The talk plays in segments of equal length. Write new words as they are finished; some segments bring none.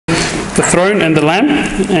the throne and the Lamb,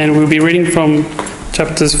 and we'll be reading from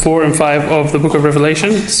chapters 4 and 5 of the book of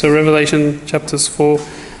Revelation. So Revelation chapters 4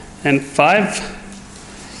 and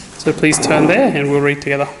 5. So please turn there and we'll read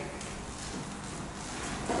together.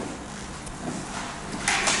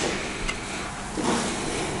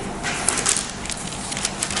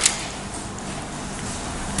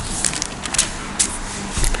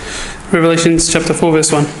 Revelation chapter 4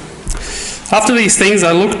 verse 1. After these things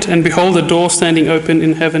I looked, and behold, a door standing open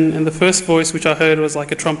in heaven, and the first voice which I heard was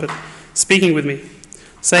like a trumpet, speaking with me,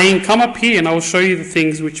 saying, "Come up here, and I will show you the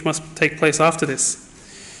things which must take place after this."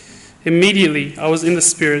 Immediately I was in the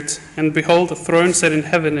Spirit, and behold, a throne set in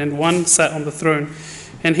heaven, and one sat on the throne.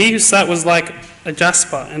 And he who sat was like a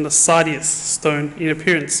jasper and a sardius stone in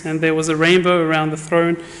appearance, and there was a rainbow around the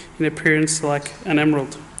throne in appearance like an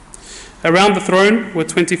emerald. Around the throne were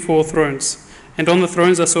 24 thrones, and on the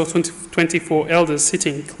thrones I saw 24 elders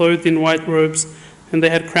sitting, clothed in white robes, and they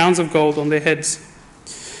had crowns of gold on their heads.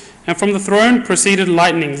 And from the throne proceeded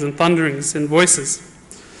lightnings and thunderings and voices.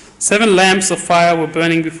 7 lamps of fire were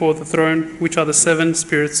burning before the throne, which are the 7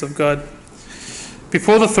 spirits of God.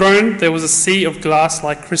 Before the throne there was a sea of glass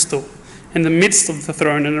like crystal. In the midst of the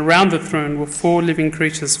throne and around the throne were 4 living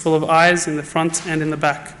creatures, full of eyes in the front and in the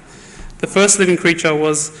back. The first living creature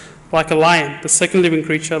was like a lion, the second living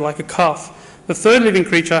creature like a calf. The third living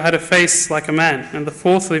creature had a face like a man, and the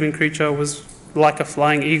fourth living creature was like a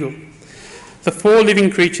flying eagle. The 4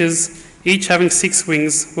 living creatures, each having 6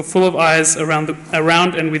 wings, were full of eyes around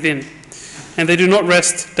and within. And they do not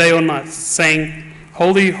rest day or night, saying,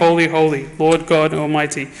 "Holy, holy, holy, Lord God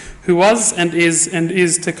Almighty, who was and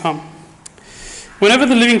is to come." Whenever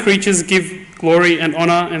the living creatures give glory and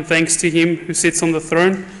honor and thanks to him who sits on the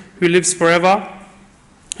throne, who lives forever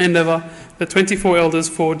and ever, the 24 elders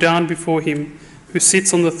fall down before him who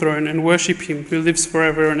sits on the throne and worship him who lives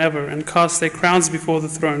forever and ever, and cast their crowns before the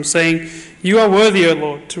throne, saying, "You are worthy, O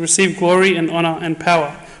Lord, to receive glory and honor and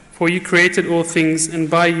power, for you created all things, and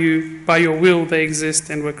by your will they exist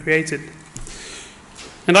and were created."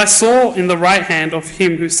 And I saw in the right hand of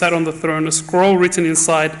him who sat on the throne a scroll written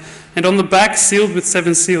inside, and on the back sealed with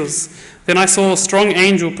 7 seals. Then I saw a strong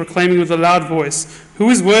angel proclaiming with a loud voice, "Who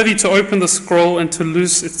is worthy to open the scroll and to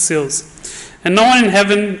loose its seals?" And no one in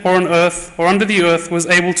heaven or on earth or under the earth was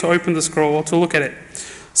able to open the scroll or to look at it.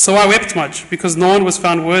 So I wept much, because no one was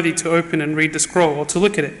found worthy to open and read the scroll or to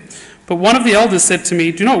look at it. But one of the elders said to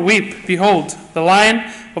me, "Do not weep. Behold, the Lion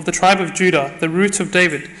of the tribe of Judah, the Root of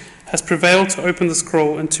David, has prevailed to open the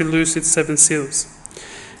scroll and to loose its 7 seals."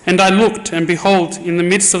 And I looked, and behold, in the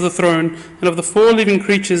midst of the throne and of the 4 living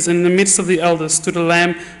creatures and in the midst of the elders stood a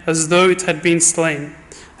lamb as though it had been slain,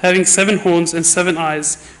 having 7 horns and 7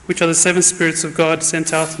 eyes, which are the 7 spirits of God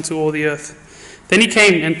sent out into all the earth. Then he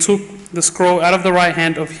came and took the scroll out of the right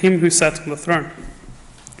hand of him who sat on the throne.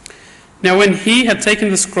 Now when he had taken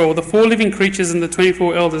the scroll, the 4 living creatures and the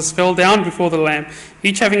 24 elders fell down before the Lamb,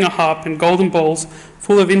 each having a harp and golden bowls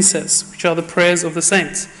full of incense, which are the prayers of the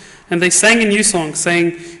saints. And they sang a new song,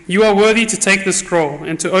 saying, "You are worthy to take the scroll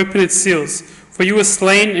and to open its seals, for you were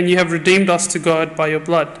slain and you have redeemed us to God by your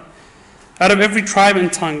blood, out of every tribe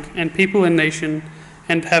and tongue and people and nation,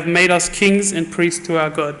 and have made us kings and priests to our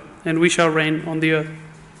God, and we shall reign on the earth."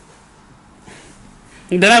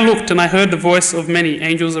 And then I looked, and I heard the voice of many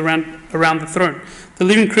angels around the throne, the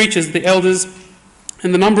living creatures, the elders,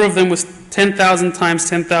 and the number of them was 10,000 times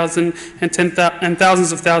 10,000 and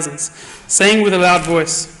thousands of thousands, saying with a loud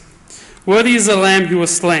voice, "Worthy is the Lamb who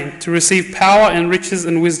was slain, to receive power and riches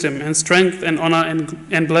and wisdom and strength and honor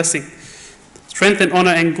and blessing, strength and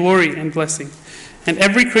honor and glory and blessing. And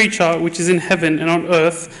every creature which is in heaven and on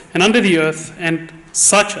earth and under the earth, and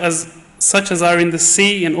such as are in the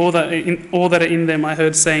sea and all that are in them, I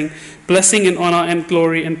heard saying, Blessing and honor and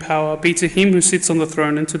glory and power be to him who sits on the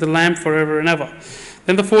throne and to the Lamb forever and ever."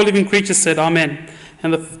 Then the 4 living creatures said, "Amen."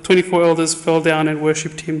 And the 24 elders fell down and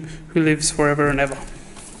worshipped him who lives forever and ever.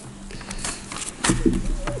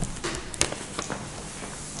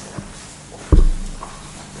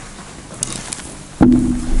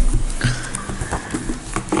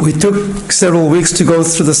 We took several weeks to go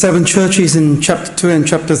through the 7 churches in chapter 2 and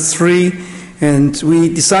chapter 3, and we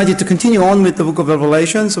decided to continue on with the book of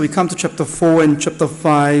Revelation, so we come to chapter 4 and chapter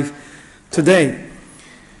 5 today.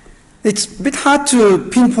 It's a bit hard to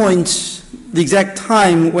pinpoint the exact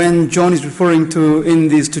time when John is referring to in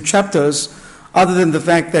these 2 chapters, other than the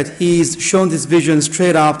fact that he's shown this vision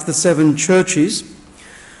straight after the 7 churches.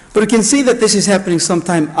 But we can see that this is happening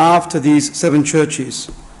sometime after these 7 churches.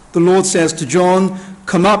 The Lord says to John,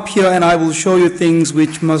 "Come up here and I will show you things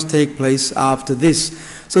which must take place after this."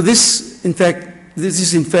 So this is in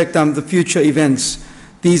fact the future events.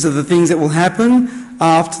 These are the things that will happen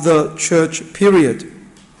after the church period.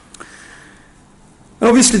 And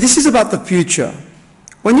obviously, this is about the future.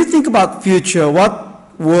 When you think about future,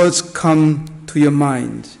 what words come to your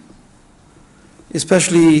mind?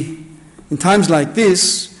 Especially in times like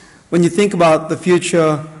this, when you think about the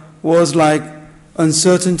future, words like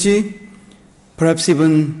uncertainty, perhaps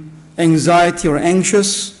even anxiety or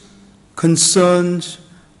anxious, concerned,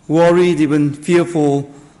 worried, even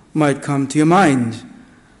fearful might come to your mind.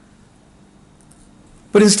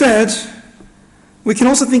 But instead, we can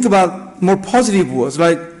also think about more positive words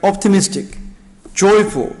like optimistic,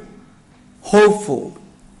 joyful, hopeful,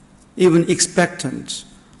 even expectant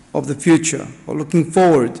of the future, or looking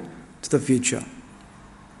forward to the future.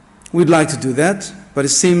 We'd like to do that, but it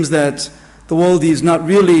seems that the world is not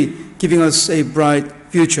really giving us a bright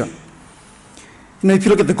future. If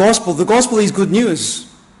you look at the gospel is good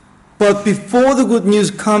news. But before the good news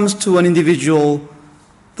comes to an individual,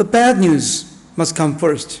 the bad news must come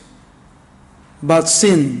first, about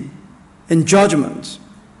sin and judgment.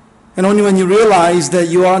 And only when you realize that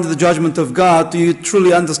you are under the judgment of God do you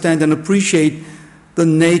truly understand and appreciate the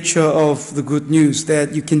nature of the good news,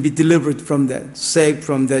 that you can be delivered from that, saved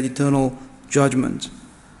from that eternal judgment.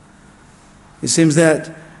 It seems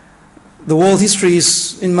that the world history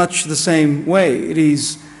is in much the same way. It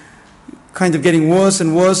is kind of getting worse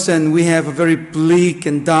and worse, and we have a very bleak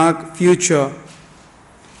and dark future.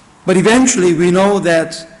 But eventually we know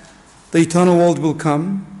that the eternal world will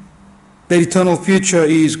come. The eternal future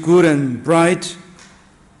is good and bright,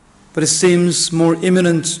 but it seems more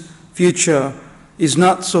imminent future is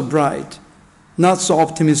not so bright, not so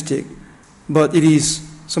optimistic, but it is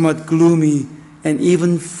somewhat gloomy and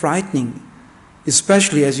even frightening,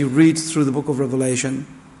 especially as you read through the book of Revelation.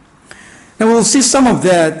 Now we'll see some of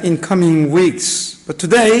that in coming weeks. But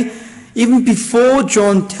today, even before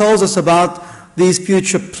John tells us about these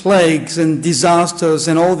future plagues and disasters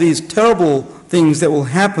and all these terrible things that will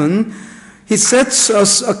happen, he sets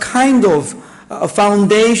us a kind of a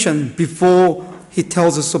foundation before he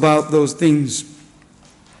tells us about those things.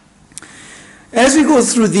 As we go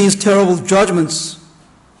through these terrible judgments,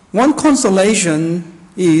 one consolation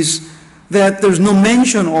is that there's no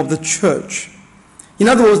mention of the church. In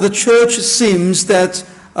other words, the church seems that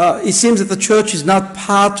the church is not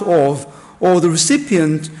part of or the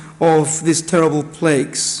recipient of these terrible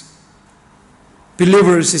plagues.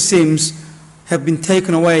 Believers, it seems, have been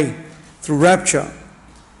taken away through rapture.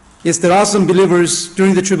 Yes, there are some believers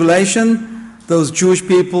during the tribulation, those Jewish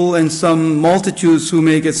people and some multitudes who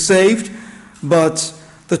may get saved, but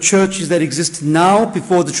the churches that exist now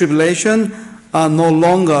before the tribulation are no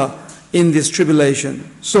longer in this tribulation.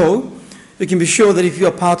 So, you can be sure that if you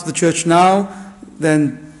are part of the church now,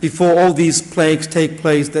 then before all these plagues take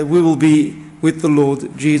place, that we will be with the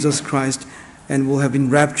Lord Jesus Christ and will have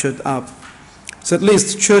been raptured up. So at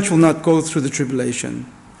least the church will not go through the tribulation.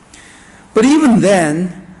 But even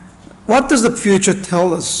then, what does the future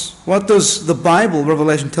tell us? What does the Bible,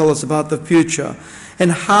 Revelation, tell us about the future?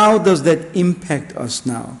 And how does that impact us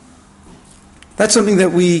now? That's something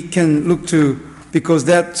that we can look to, because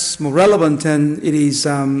that's more relevant, and it is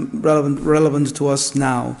relevant to us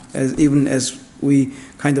now, even as we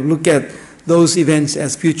kind of look at those events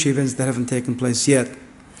as future events that haven't taken place yet.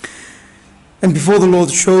 And before the Lord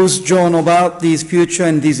shows John about these future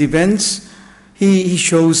and these events, he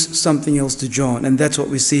shows something else to John, and that's what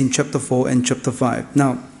we see in chapter 4 and chapter 5.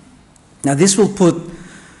 Now this will put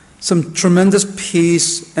some tremendous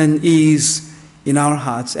peace and ease in our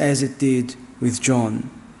hearts, as it did with John.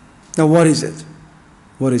 Now what is it?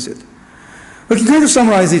 What is it? We can kind of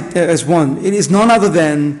summarize it as one. It is none other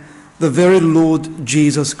than the very Lord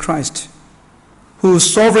Jesus Christ, who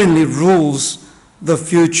sovereignly rules the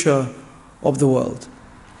future of the world.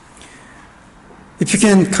 If you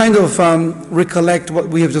can kind of recollect what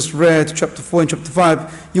we have just read, chapter 4 and chapter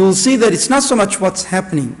 5, you will see that it's not so much what's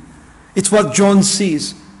happening, it's what John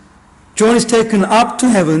sees. John is taken up to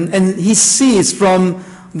heaven, and he sees from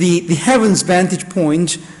the heaven's vantage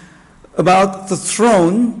point about the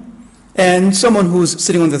throne and someone who's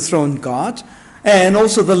sitting on the throne, God, and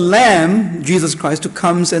also the Lamb, Jesus Christ, who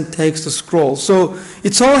comes and takes the scroll. So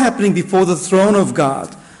it's all happening before the throne of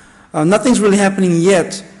God. Nothing's really happening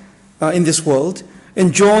yet in this world.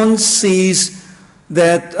 And John sees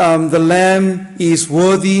that the Lamb is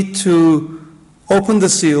worthy to open the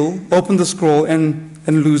seal, open the scroll, and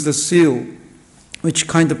loose the seal, which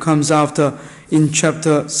kind of comes after in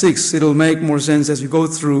chapter 6. It'll make more sense as we go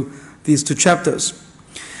through these two chapters.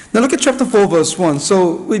 Now look at chapter 4, verse 1.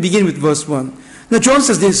 So we begin with verse 1. Now John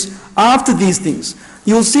says this, after these things.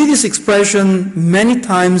 You'll see this expression many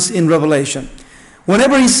times in Revelation.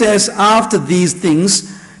 Whenever he says after these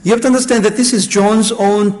things, you have to understand that this is John's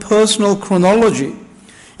own personal chronology.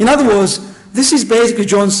 In other words, this is basically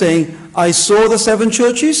John saying, I saw the 7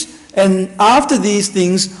 churches, and after these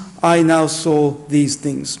things, I now saw these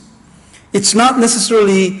things. It's not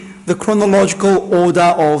necessarily the chronological order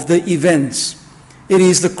of the events. It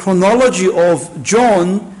is the chronology of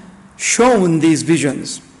John shown these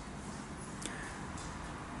visions.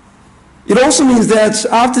 It also means that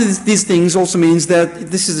after these things also means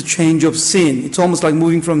that this is a change of scene. It's almost like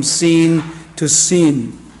moving from scene to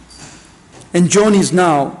scene. And John is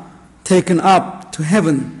now taken up to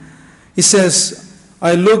heaven. He says,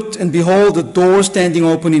 I looked and behold a door standing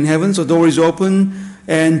open in heaven. So the door is open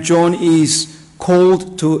and John is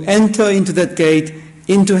called to enter into that gate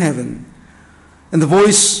into heaven. And the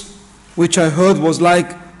voice which I heard was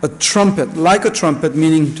like a trumpet,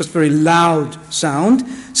 meaning just very loud sound,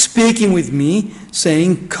 speaking with me,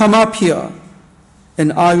 saying, come up here,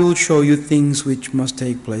 and I will show you things which must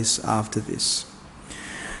take place after this.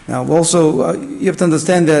 Now also, you have to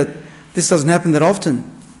understand that this doesn't happen that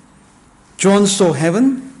often. John saw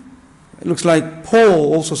heaven. It looks like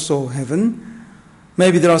Paul also saw heaven.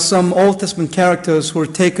 Maybe there are some Old Testament characters who are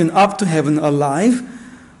taken up to heaven alive,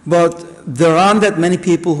 but there aren't that many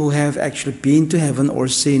people who have actually been to heaven or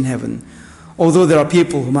seen heaven, although there are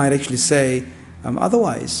people who might actually say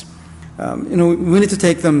otherwise. We need to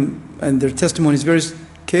take them and their testimonies very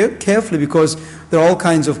carefully, because there are all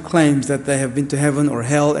kinds of claims that they have been to heaven or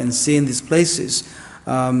hell and seen these places.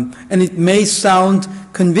 And it may sound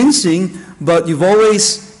convincing, but you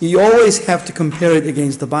always have to compare it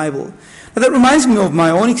against the Bible. Now, that reminds me of my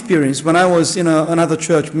own experience. When I was in another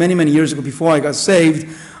church many years ago, before I got saved,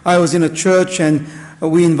 I was in a church and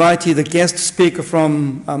we invited a guest speaker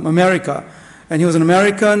from America. And he was an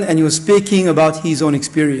American and he was speaking about his own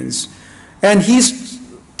experience. And his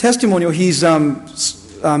testimony or his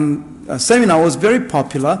seminar was very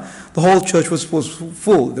popular. The whole church was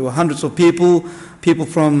full. There were hundreds of people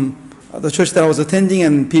from the church that I was attending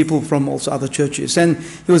and people from also other churches. And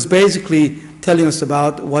he was basically telling us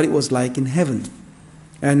about what it was like in heaven.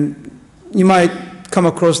 And you might come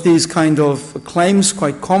across these kind of claims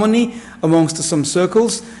quite commonly amongst some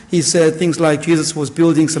circles. He said things like Jesus was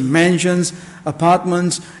building some mansions,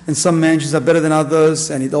 apartments, and some mansions are better than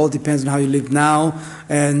others, and it all depends on how you live now.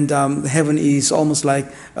 And heaven is almost like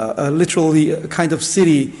literally a kind of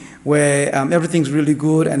city where everything's really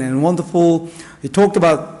good and wonderful. He talked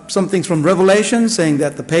about some things from Revelation, saying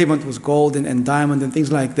that the pavement was gold and diamond and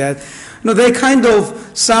things like that. They kind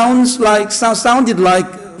of sounded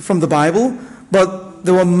like from the Bible, but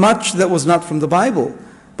there were much that was not from the Bible.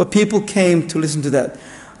 But people came to listen to that.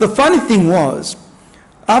 The funny thing was,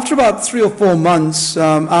 after about 3 or 4 months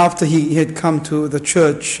after he had come to the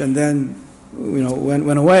church and then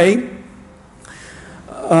went away,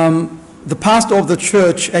 the pastor of the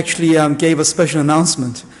church actually gave a special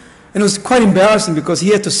announcement. And it was quite embarrassing because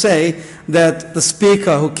he had to say that the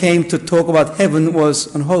speaker who came to talk about heaven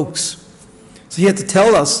was a hoax. So he had to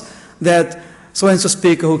tell us that so-and-so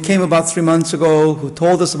speaker who came about 3 months ago, who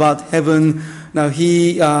told us about heaven, now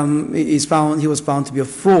he was found to be a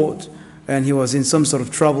fraud, and he was in some sort of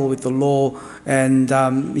trouble with the law, and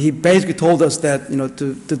he basically told us that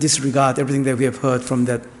to disregard everything that we have heard from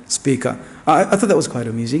that speaker. I thought that was quite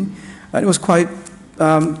amusing, and it was quite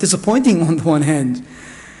disappointing on the one hand.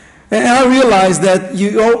 And I realized that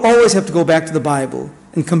you always have to go back to the Bible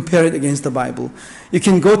and compare it against the Bible. You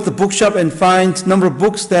can go to the bookshop and find a number of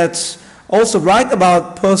books that also write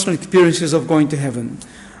about personal experiences of going to heaven.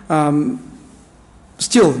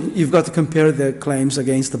 Still, you've got to compare their claims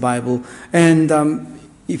against the Bible. And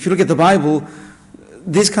if you look at the Bible,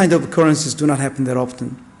 these kind of occurrences do not happen that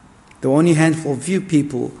often. There were only a handful of few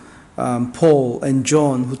people, Paul and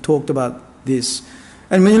John, who talked about this.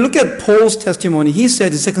 And when you look at Paul's testimony, he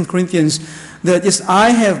said in 2 Corinthians that, yes,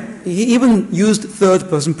 he even used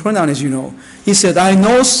third-person pronoun, as you know. He said, I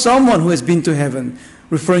know someone who has been to heaven,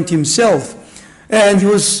 referring to himself. And he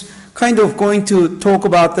was kind of going to talk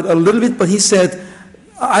about that a little bit, but he said,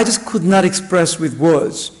 I just could not express with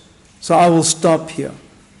words, so I will stop here.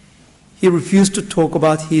 He refused to talk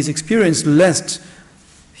about his experience, lest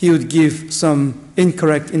he would give some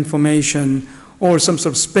incorrect information or some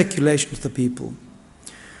sort of speculation to the people.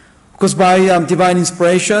 Because by divine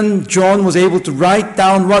inspiration, John was able to write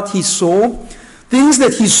down what he saw. Things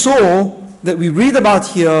that he saw that we read about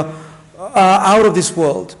here are out of this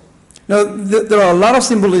world. Now, there are a lot of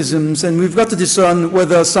symbolisms, and we've got to discern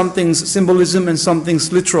whether something's symbolism and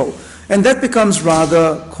something's literal. And that becomes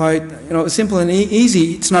rather quite simple and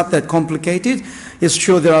easy. It's not that complicated. It's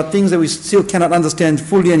true there are things that we still cannot understand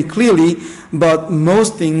fully and clearly, but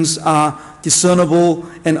most things are discernible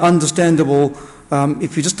and understandable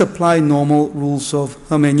if you just apply normal rules of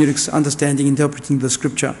hermeneutics, understanding, interpreting the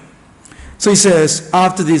scripture. So he says,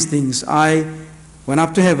 after these things, I went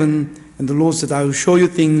up to heaven, and the Lord said, I will show you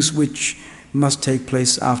things which must take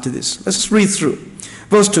place after this. Let's just read through.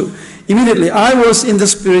 Verse 2. Immediately I was in the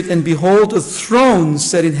Spirit, and behold, a throne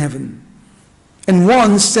set in heaven, and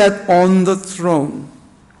one sat on the throne.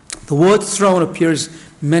 The word throne appears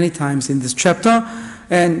many times in this chapter,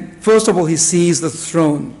 and first of all, he sees the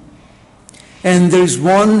throne. And there is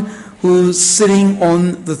one who's sitting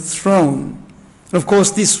on the throne. And of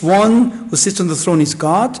course, this one who sits on the throne is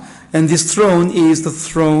God, and this throne is the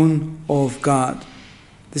throne of God.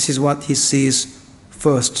 This is what he sees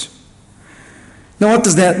first. Now, what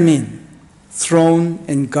does that mean? Throne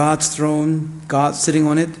and God's throne, God sitting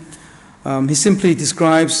on it. He simply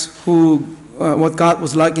describes what God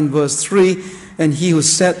was like in verse 3, and he who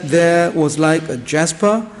sat there was like a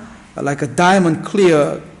jasper, like a diamond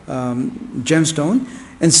clear gemstone,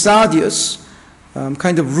 and sardius,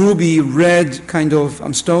 kind of ruby red kind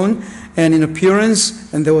of stone, and in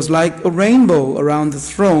appearance, and there was like a rainbow around the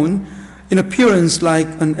throne, in appearance like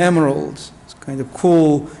an emerald. It's kind of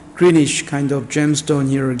cool, greenish kind of gemstone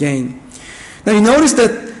here again. Now you notice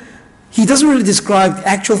that he doesn't really describe the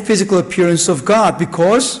actual physical appearance of God,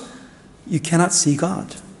 because you cannot see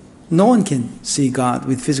God. No one can see God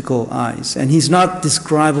with physical eyes, and he's not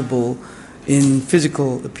describable in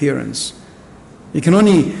physical appearance. You can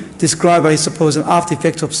only describe, I suppose, an after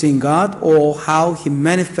effect of seeing God, or how he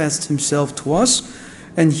manifests himself to us.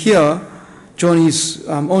 And here, John is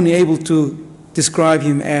only able to describe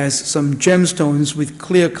him as some gemstones with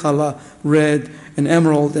clear color, red and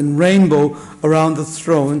emerald and rainbow around the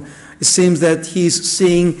throne. It seems that he's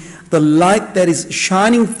seeing the light that is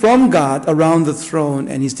shining from God around the throne,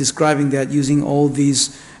 and he's describing that using all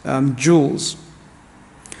these jewels.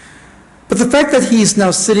 But the fact that he is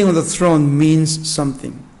now sitting on the throne means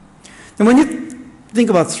something. And when you think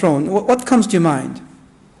about throne, what comes to your mind?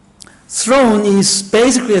 Throne is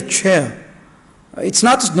basically a chair. It's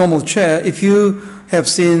not just a normal chair. If you have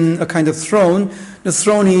seen a kind of throne, the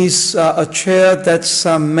throne is a chair that's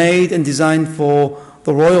made and designed for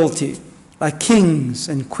the royalty, like kings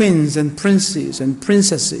and queens and princes and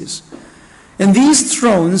princesses. And these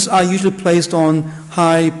thrones are usually placed on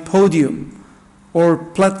high podium or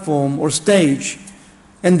platform or stage,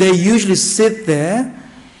 and they usually sit there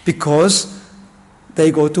because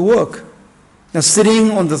they go to work. Now,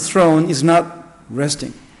 sitting on the throne is not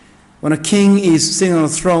resting. When a king is sitting on a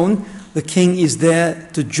throne, the king is there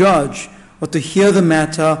to judge, or to hear the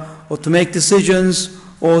matter, or to make decisions,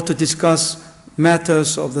 or to discuss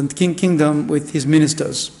matters of the kingdom with his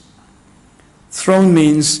ministers. Throne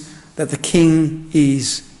means that the king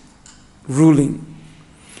is ruling.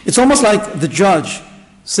 It's almost like the judge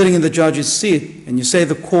sitting in the judge's seat, and you say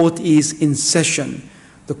the court is in session.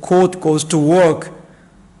 The court goes to work.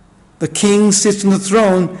 The king sits on the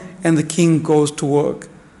throne, and the king goes to work.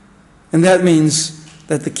 And that means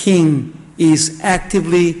that the king is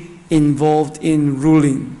actively involved in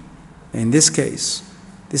ruling. In this case,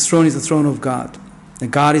 this throne is the throne of God.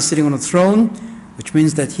 And God is sitting on a throne, which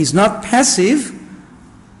means that he's not passive.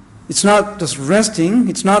 It's not just resting.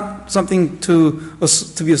 It's not something to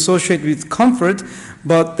be associated with comfort,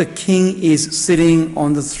 but the king is sitting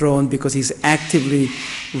on the throne because he's actively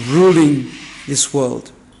ruling this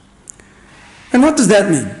world. And what does that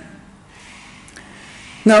mean?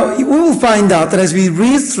 Now, we will find out that as we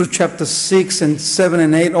read through chapter 6 and 7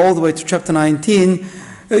 and 8 all the way to chapter 19,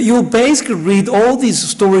 you'll basically read all these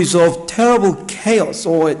stories of terrible chaos,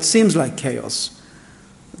 or it seems like chaos.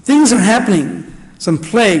 Things are happening. Some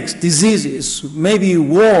plagues, diseases, maybe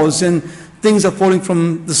wars, and things are falling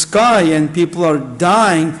from the sky, and people are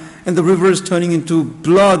dying, and the river is turning into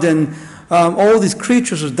blood, and all these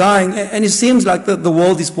creatures are dying, and it seems like the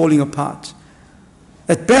world is falling apart.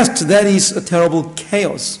 At best, that is a terrible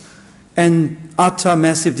chaos and utter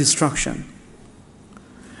massive destruction.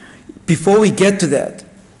 Before we get to that,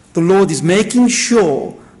 the Lord is making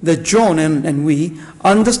sure that John and we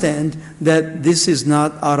understand that this is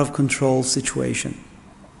not out of control situation.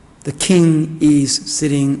 The king is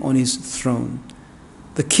sitting on his throne.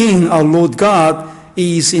 The king, our Lord God,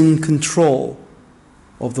 is in control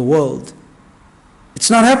of the world. It's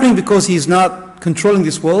not happening because he's not controlling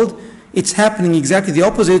this world. It's happening exactly the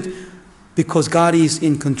opposite, because God is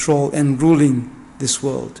in control and ruling this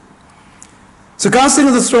world. So God sitting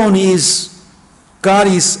on the throne God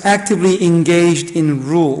is actively engaged in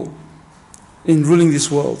ruling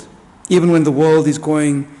this world, even when the world is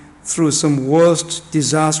going through some worst,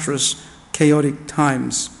 disastrous, chaotic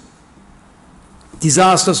times.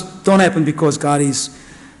 Disasters don't happen because God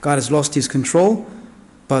has lost his control,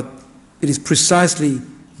 but it is precisely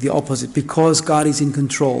the opposite. Because God is in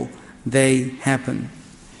control, they happen.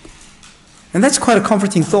 And that's quite a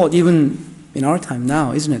comforting thought, even in our time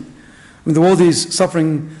now, isn't it? I mean, the world is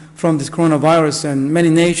suffering from this coronavirus, and many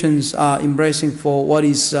nations are embracing for what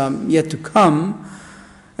is yet to come.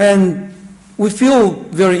 And we feel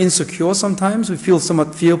very insecure sometimes. We feel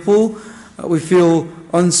somewhat fearful. We feel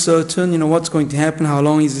uncertain, what's going to happen, how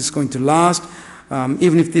long is this going to last.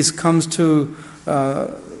 Even if this comes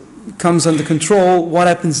under control, what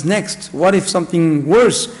happens next? What if something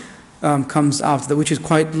worse comes after that, which is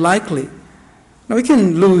quite likely? Now, we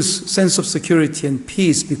can lose sense of security and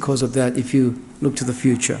peace because of that if you look to the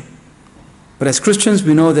future. But as Christians,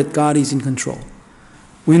 we know that God is in control.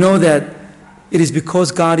 We know that it is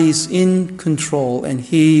because God is in control and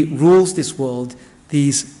He rules this world,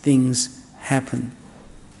 these things happen.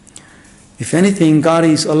 If anything, God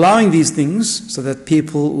is allowing these things so that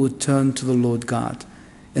people would turn to the Lord God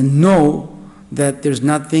and know that there's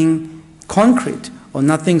nothing concrete or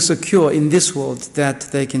nothing secure in this world that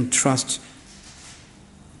they can trust,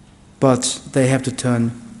 but they have to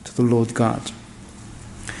turn to the Lord God.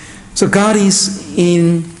 So God is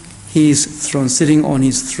in His throne, sitting on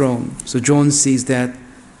His throne. So John sees that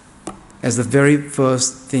as the very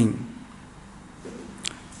first thing.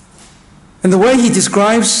 And the way he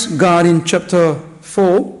describes God in chapter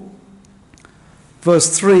 4,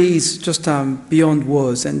 verse 3 is just beyond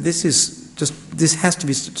words. And this has to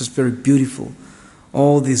be just very beautiful.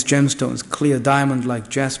 All these gemstones, clear diamond like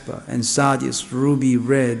jasper, and sardius, ruby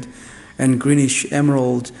red, and greenish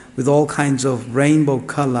emerald, with all kinds of rainbow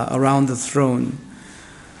color around the throne.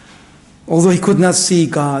 Although he could not see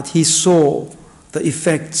God, he saw the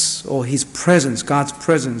effects or His presence, God's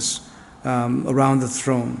presence around the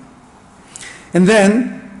throne. And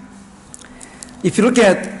then, if you look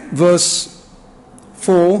at verse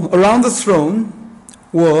 4, around the throne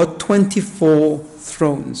were 24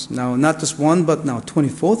 thrones. Now, not just one, but now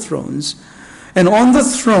 24 thrones. And on the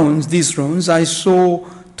thrones, these thrones, I saw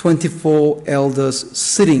 24 elders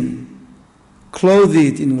sitting,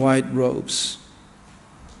 clothed in white robes.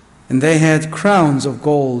 And they had crowns of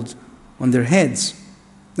gold on their heads.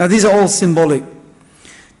 Now, these are all symbolic.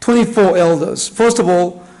 24 elders. First of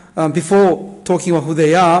all, before talking about who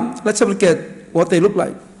they are, let's have a look at what they look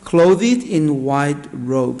like. Clothed in white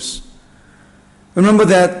robes. Remember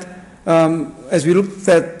that as we looked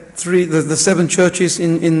at the 7 churches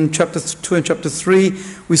in chapter 2 and chapter 3,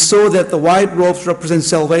 we saw that the white robes represent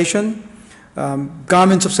salvation,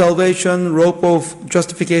 garments of salvation, robe of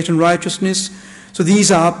justification, righteousness. So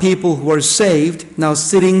these are people who are saved, now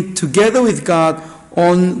sitting together with God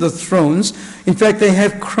on the thrones. In fact, they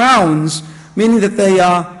have crowns, meaning that they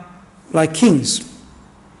are like kings.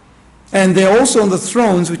 And they're also on the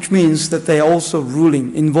thrones, which means that they are also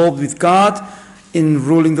ruling, involved with God in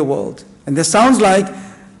ruling the world. And that sounds like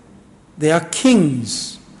they are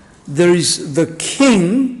kings. There is the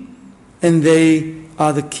king, and they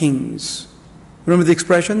are the kings. Remember the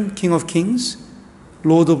expression, King of Kings,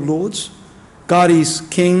 Lord of Lords? God is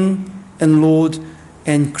King and Lord,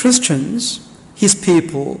 and Christians, His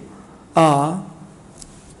people, are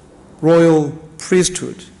royal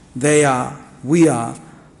priesthood. We are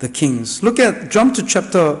the kings. Jump to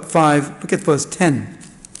chapter 5, look at verse 10.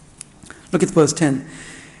 Look at verse 10.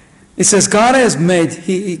 It says, God has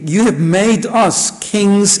you have made us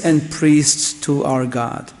kings and priests to our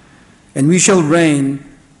God, and we shall reign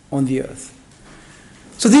on the earth.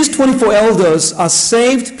 So these 24 elders are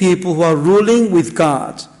saved people who are ruling with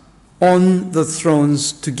God on the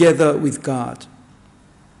thrones together with God.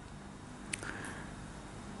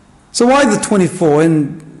 So why the 24,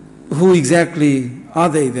 and who exactly are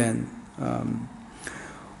they then?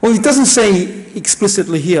 Well, it doesn't say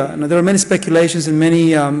explicitly here. Now, there are many speculations and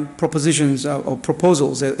many propositions or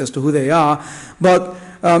proposals as to who they are, but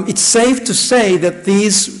it's safe to say that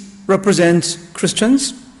these represent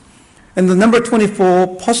Christians, and the number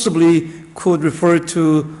 24 possibly could refer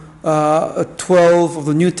to 12 of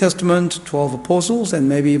the New Testament, 12 apostles, and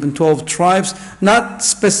maybe even 12 tribes, not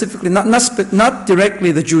specifically, not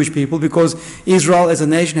directly the Jewish people, because Israel as a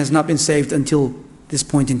nation has not been saved until this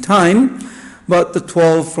point in time, but the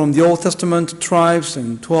 12 from the Old Testament tribes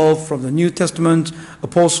and 12 from the New Testament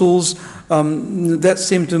apostles, that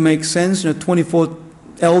seemed to make sense. 24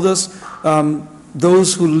 elders,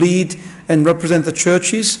 those who lead and represent the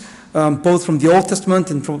churches, both from the Old Testament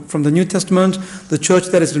and from the New Testament, the church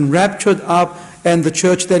that has been raptured up and the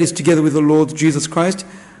church that is together with the Lord Jesus Christ,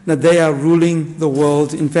 that they are ruling the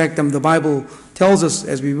world. In fact, the Bible tells us,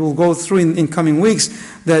 as we will go through in coming weeks,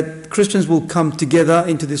 that Christians will come together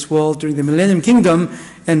into this world during the Millennium Kingdom,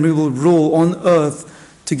 and we will rule on earth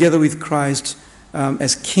together with Christ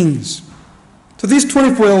as kings. So these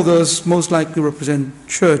 24 elders most likely represent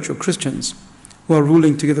church or Christians who are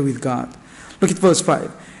ruling together with God. Look at verse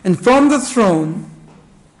 5. And from the throne,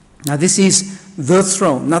 now this is the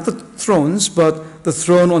throne, not the thrones, but the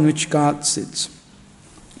throne on which God sits,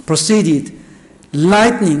 proceeded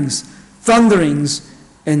lightnings, thunderings,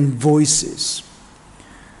 and voices.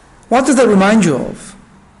 What does that remind you of?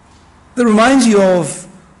 That reminds you of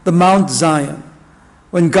the Mount Zion,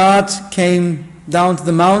 when God came down to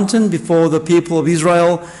the mountain before the people of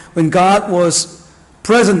Israel. When God was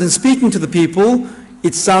present and speaking to the people,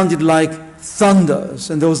 it sounded like thunders,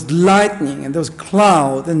 and there was lightning, and there was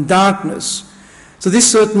cloud and darkness. So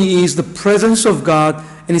this certainly is the presence of God,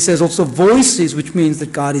 and it says also voices, which means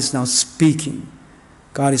that God is now speaking.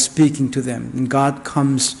 God is speaking to them, and God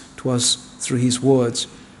comes to us through His words.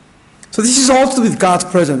 So this is also with God's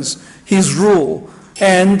presence, His rule,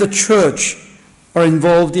 and the church are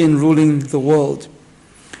involved in ruling the world.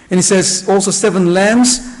 And it says also 7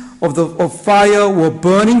 lamps of fire were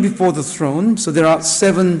burning before the throne. So there are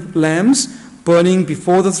 7 lamps burning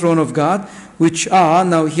before the throne of God, which are,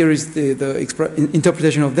 now here is the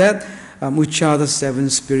interpretation of that, which are the 7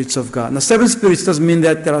 spirits of God. Now 7 spirits doesn't mean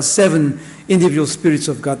that there are 7 individual spirits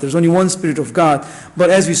of God. There's only one Spirit of God. But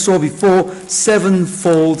as we saw before,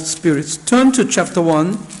 7-fold spirits. Turn to chapter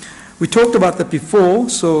 1. We talked about that before,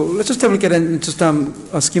 so let's just have a look at it and just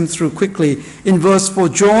skim through quickly. In verse 4,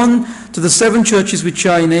 John, to the 7 churches which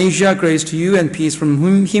are in Asia, grace to you and peace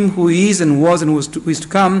from him who is and was and who is to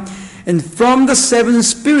come, and from the 7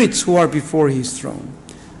 spirits who are before his throne.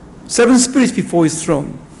 7 spirits before his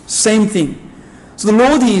throne. Same thing. So the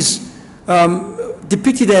Lord is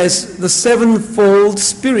depicted as the 7-fold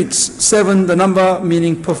spirits. 7, the number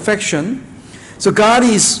meaning perfection. So God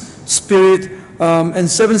is spirit, and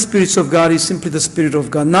 7 spirits of God is simply the Spirit of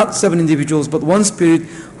God. Not 7 individuals, but one Spirit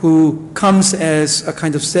who comes as a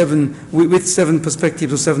kind of 7, with 7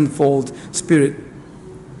 perspectives, or 7-fold Spirit.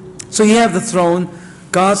 So you have the throne,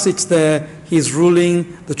 God sits there, He is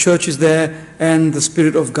ruling, the church is there, and the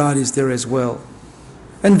Spirit of God is there as well.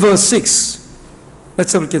 And verse 6,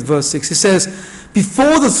 let's have a look at verse 6. It says,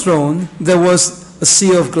 before the throne there was a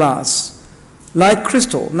sea of glass, like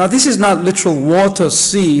crystal. Now this is not literal water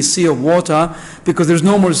sea of water, because there's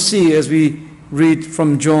no more sea, as we read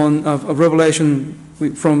from John, of Revelation,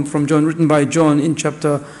 from John, written by John in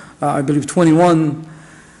chapter, I believe, 21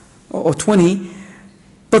 or 20.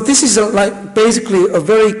 But this is like basically a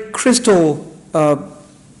very crystal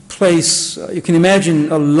place. You can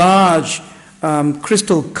imagine a large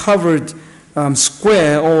crystal-covered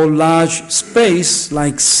square or large space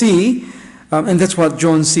like sea, and that's what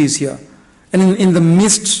John sees here. And in the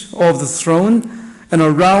midst of the throne and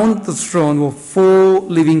around the throne were 4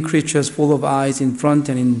 living creatures full of eyes in front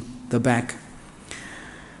and in the back.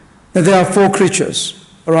 Now there are 4 creatures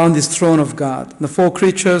around this throne of God. The 4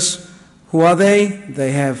 creatures, who are they?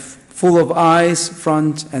 They have full of eyes,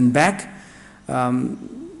 front and back.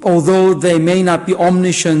 Although they may not be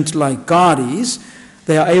omniscient like God is,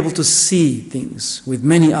 they are able to see things with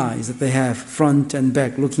many eyes that they have, front and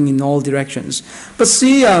back, looking in all directions. But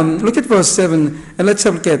see, look at verse 7, and let's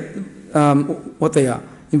have a look at what they are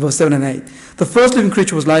in verse 7 and 8. The first living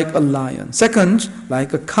creature was like a lion, second,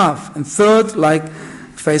 like a calf, and third,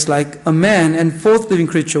 face like a man, and fourth living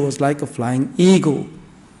creature was like a flying eagle.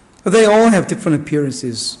 But they all have different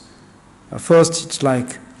appearances. First, it's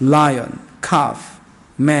like lion, calf,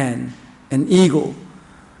 man, and eagle.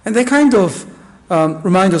 And they kind of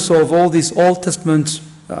remind us of all these Old Testament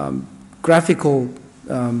graphical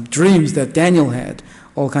dreams that Daniel had,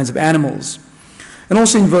 all kinds of animals. And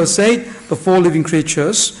also in verse 8, the 4 living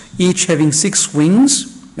creatures, each having 6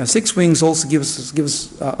 wings. Now 6 wings also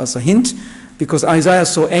gives us a hint, because Isaiah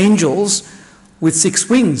saw angels with 6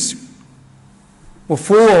 wings, were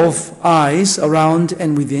full of eyes around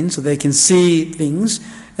and within, so they can see things,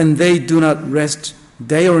 and they do not rest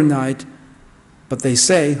day or night, but they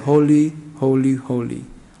say, holy, holy, holy,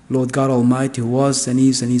 Lord God Almighty, who was and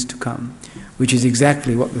is to come, which is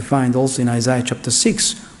exactly what we find also in Isaiah chapter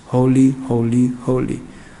 6, holy, holy, holy.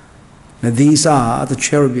 Now these are the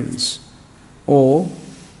cherubims, or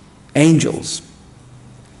angels,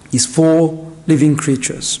 these 4 living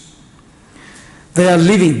creatures. They are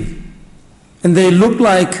living, and they look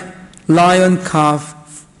like lion,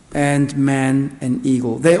 calf, and man and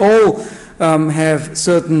eagle. They all have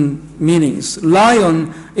certain meanings.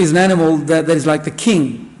 Lion is an animal that is like the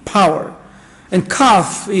king, power. And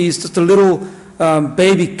calf is just a little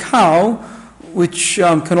baby cow, which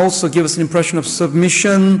can also give us an impression of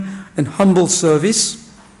submission and humble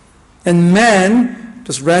service. And man,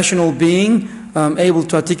 just rational being, able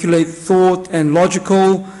to articulate thought and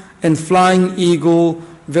logical, and flying eagle,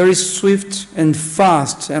 very swift and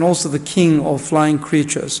fast, and also the king of flying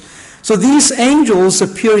creatures. So these angels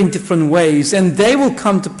appear in different ways, and they will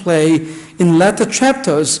come to play in later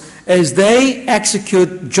chapters as they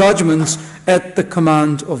execute judgments at the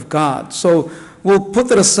command of God. So we'll put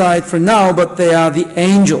that aside for now, but they are the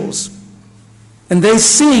angels. And they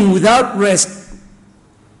sing without rest,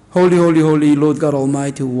 Holy, holy, holy, Lord God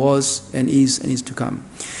Almighty, who was and is to come.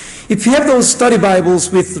 If you have those study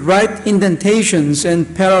Bibles with right indentations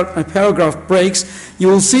and paragraph breaks, you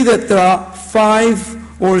will see that there are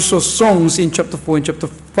 5 or so songs in chapter 4 and chapter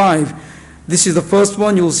 5. This is the first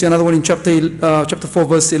one. You will see another one in chapter 4,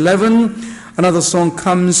 verse 11. Another song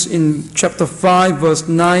comes in chapter 5, verse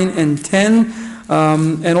 9 and 10.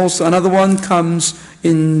 And also another one comes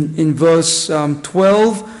in verse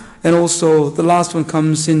 12. And also the last one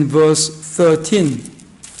comes in verse 13.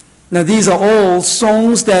 Now these are all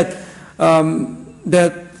songs that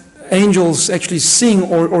angels actually sing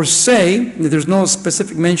or say. There's no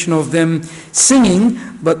specific mention of them singing,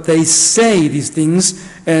 but they say these things,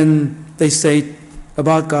 and they say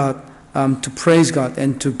about God, to praise God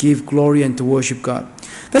and to give glory and to worship God.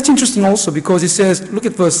 That's interesting also because it says, look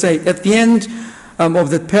at verse 8, at the end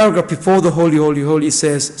of that paragraph before the holy, holy, holy, it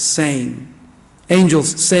says saying.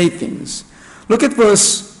 Angels say things. Look at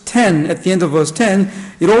verse 10. At the end of verse 10,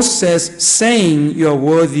 it also says, saying, you are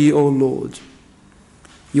worthy, O Lord.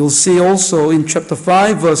 You'll see also in chapter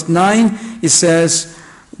 5, verse 9, it says,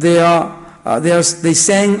 they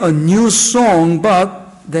sang a new song,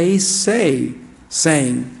 but they say,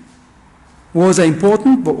 saying. Words are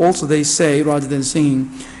important, but also they say rather than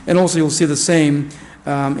singing. And also you'll see the same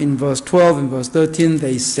in verse 12 and verse 13,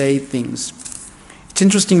 they say things. It's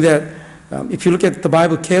interesting that if you look at the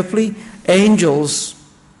Bible carefully, angels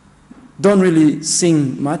don't really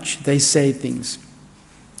sing much, they say things.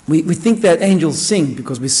 We think that angels sing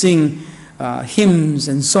because we sing hymns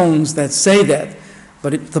and songs that say that,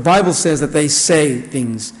 but the Bible says that they say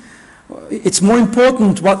things. It's more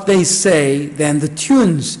important what they say than the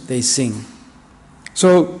tunes they sing.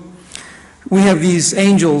 So we have these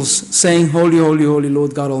angels saying, holy, holy, holy,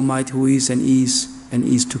 Lord God Almighty, who is and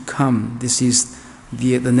is to come. This is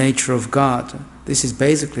the nature of God. This is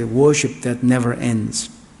basically worship that never ends.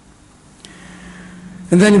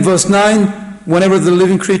 And then in verse 9, whenever the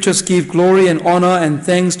living creatures give glory and honor and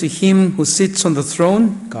thanks to him who sits on the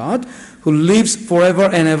throne, God, who lives forever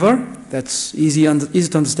and ever, that's easy to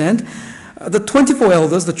understand, the 24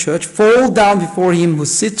 elders, the church, fall down before him who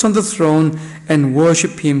sits on the throne and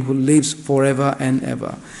worship him who lives forever and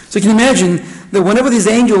ever. So you can imagine that whenever these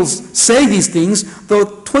angels say these things, the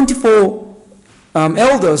 24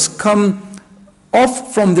 elders come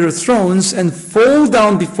off from their thrones and fall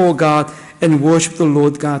down before God and worship the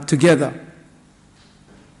Lord God together.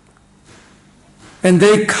 And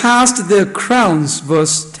they cast their crowns,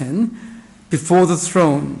 verse 10, before the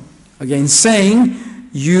throne, again saying,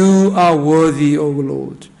 you are worthy, O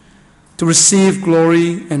Lord, to receive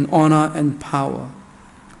glory and honor and power.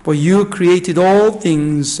 For you created all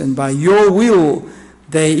things, and by your will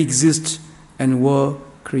they exist and were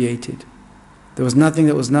created. There was nothing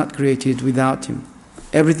that was not created without him.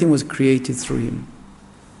 Everything was created through him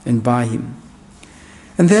and by him.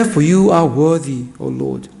 And therefore you are worthy, O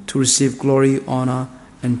Lord, to receive glory, honor,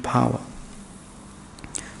 and power.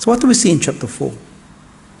 So what do we see in chapter 4?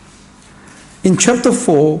 In chapter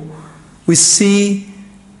 4, we see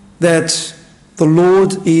that the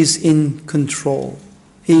Lord is in control.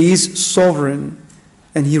 He is sovereign,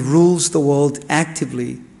 and he rules the world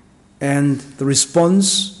actively. And the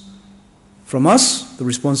response from us, the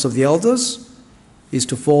response of the elders, is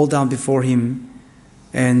to fall down before him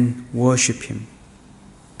and worship him.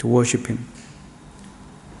 To worship him.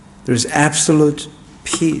 There is absolute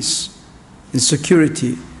peace and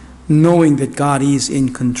security knowing that God is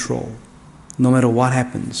in control, no matter what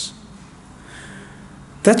happens.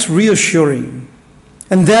 That's reassuring.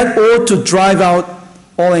 And that ought to drive out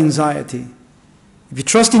all anxiety. If you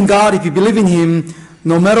trust in God, if you believe in him,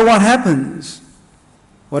 no matter what happens,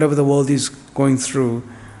 whatever the world is going through,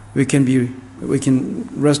 we can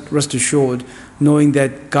rest assured knowing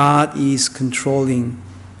that God is controlling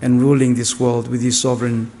and ruling this world with his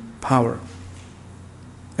sovereign power.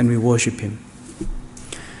 And we worship him.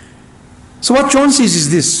 So what John sees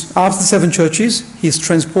is this. After the 7 churches, he is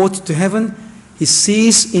transported to heaven. He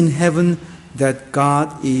sees in heaven that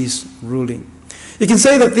God is ruling. You can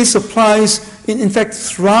say that this applies, in fact,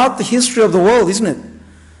 throughout the history of the world, isn't it?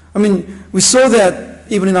 I mean, we saw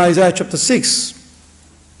that even in Isaiah chapter 6,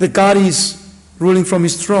 that God is ruling from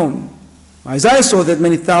his throne. Isaiah saw that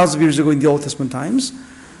many thousands of years ago in the Old Testament times.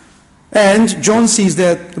 And John sees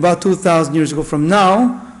that about 2,000 years ago from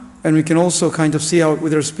now, And we can also kind of see how,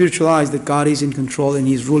 with our spiritual eyes, that God is in control and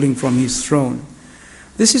He's ruling from His throne.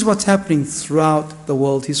 This is what's happening throughout the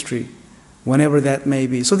world history, whenever that may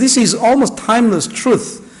be. So this is almost timeless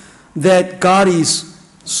truth, that God is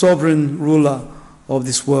sovereign ruler of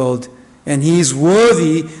this world, and He is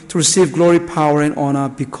worthy to receive glory, power, and honor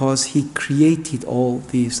because He created all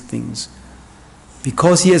these things.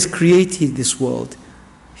 Because He has created this world,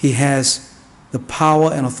 He has the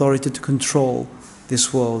power and authority to control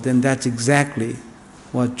this world, and that's exactly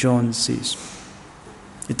what John sees.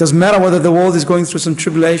 It doesn't matter whether the world is going through some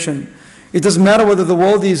tribulation. It doesn't matter whether the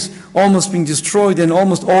world is almost being destroyed and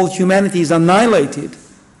almost all humanity is annihilated.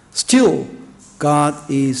 Still, God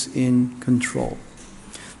is in control.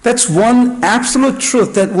 That's one absolute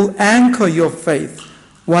truth that will anchor your faith,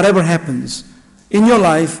 whatever happens in your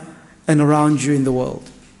life and around you in the world.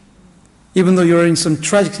 Even though you're in some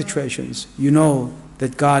tragic situations, you know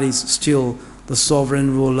that God is still the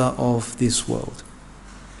sovereign ruler of this world.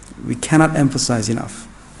 We cannot emphasize enough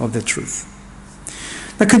of the truth.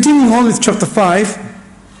 Now, continuing on with chapter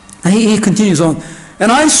 5, he continues on.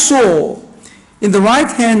 And I saw in the right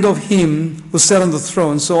hand of Him who sat on the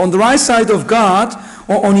throne. So on the right side of God,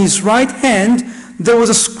 or on His right hand, there was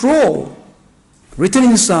a scroll written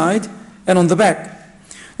inside and on the back.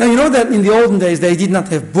 Now, you know that in the olden days they did not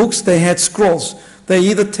have books, they had scrolls. They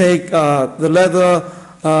either take the leather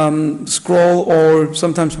scroll or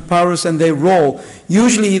sometimes papyrus and they roll.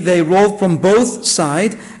 Usually they roll from both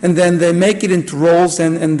sides and then they make it into rolls,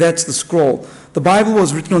 and that's the scroll. The Bible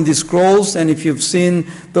was written on these scrolls, and if you've seen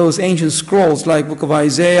those ancient scrolls like Book of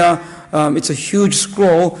Isaiah, it's a huge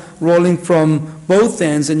scroll rolling from both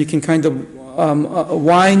ends, and you can kind of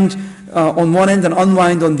wind on one end and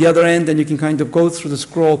unwind on the other end, and you can kind of go through the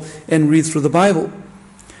scroll and read through the Bible.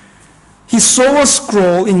 He saw a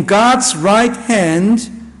scroll in God's right hand.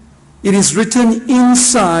 It is written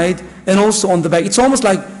inside and also on the back. It's almost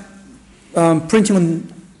like printing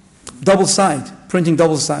on double side,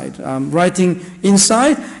 writing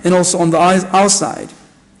inside and also on the outside.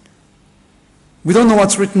 We don't know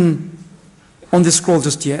what's written on this scroll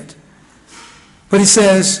just yet. But he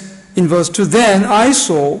says in verse 2, then I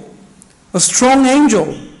saw a strong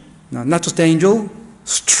angel, now not just angel,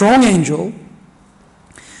 strong angel,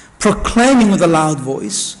 proclaiming with a loud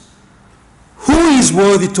voice, who is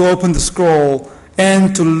worthy to open the scroll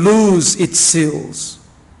and to loose its seals?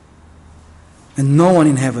 And no one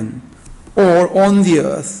in heaven or on the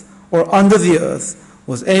earth or under the earth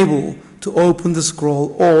was able to open the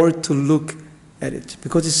scroll or to look at it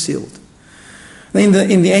because it's sealed. In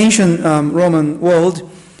the ancient Roman world,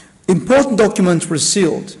 important documents were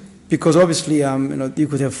sealed because obviously you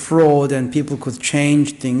could have fraud and people could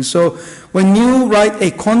change things. So when you write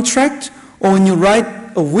a contract or when you write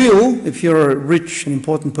a will, if you're a rich and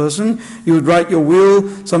important person, you would write your will.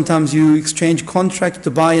 Sometimes you exchange contracts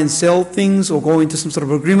to buy and sell things or go into some sort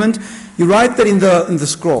of agreement. You write that in the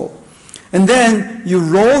scroll. And then you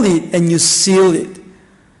roll it and you seal it.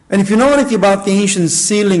 And if you know anything about the ancient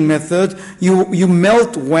sealing method, you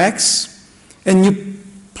melt wax and you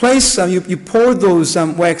place, you pour those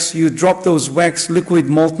wax, you drop those wax, liquid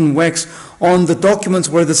molten wax on the documents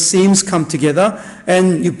where the seams come together,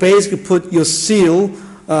 and you basically put your seal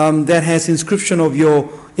that has inscription of your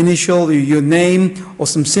initial, your name, or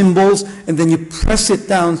some symbols, and then you press it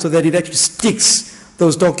down so that it actually sticks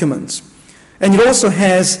those documents. And it also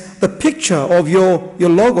has the picture of your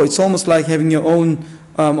logo. It's almost like having your own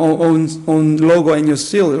logo and your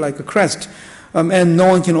seal, like a crest. And no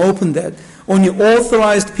one can open that. Only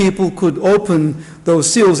authorized people could open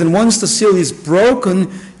those seals. And once the seal is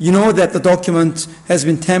broken, you know that the document has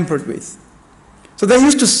been tampered with. So they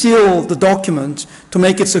used to seal the document to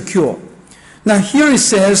make it secure. Now here it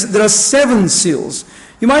says there are 7 seals.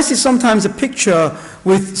 You might see sometimes a picture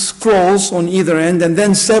with scrolls on either end and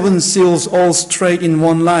then 7 seals all straight in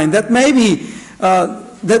one line. That may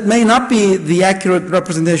not be the accurate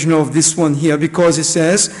representation of this one here, because it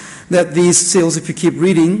says that these seals, if you keep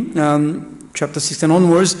reading, chapter 6 and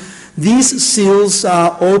onwards, these seals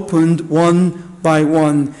are opened one by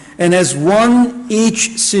one. And as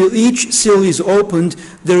each seal is opened,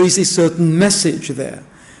 there is a certain message there.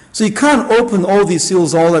 So you can't open all these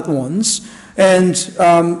seals all at once. And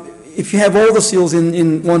if you have all the seals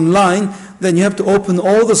in one line, then you have to open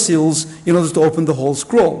all the seals in order to open the whole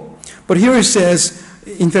scroll. But here it says,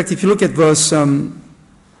 in fact, if you look at verse 2,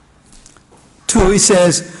 it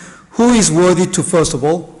says, who is worthy to, first of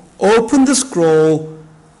all, open the scroll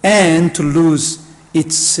and to loose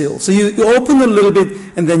its seal. So you open a little bit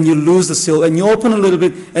and then you lose the seal, and you open a little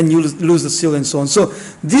bit and you lose the seal, and so on. So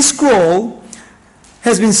this scroll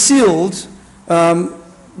has been sealed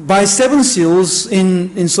by 7 seals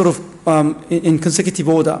in sort of in consecutive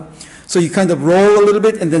order. So you kind of roll a little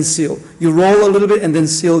bit and then seal. You roll a little bit and then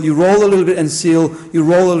seal. You roll a little bit and seal. You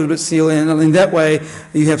roll a little bit, seal. And in that way,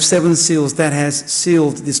 you have 7 seals that has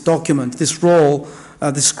sealed this document. This roll,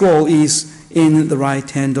 this scroll is in the right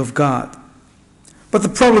hand of God. But the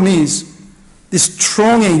problem is, this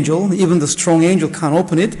strong angel, even the strong angel can't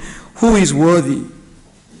open it. Who is worthy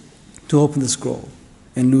to open the scroll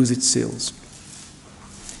and loose its seals?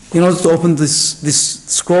 In order to open this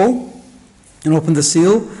scroll and open the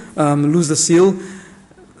seal, lose the seal,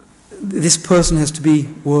 this person has to be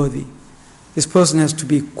worthy. This person has to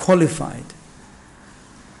be qualified.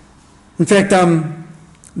 In fact,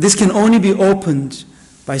 this can only be opened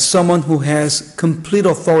by someone who has complete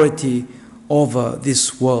authority over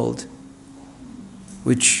this world,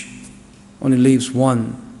 which only leaves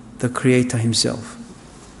one, the Creator himself.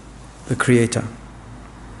 The Creator.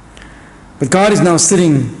 But God is now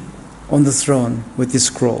sitting on the throne with this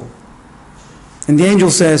scroll. And the angel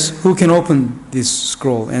says, who can open this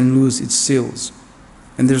scroll and loose its seals?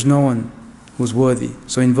 And there's no one who's worthy.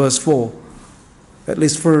 So in verse 4, at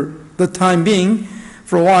least for the time being,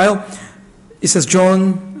 for a while, it says,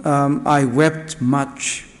 John, I wept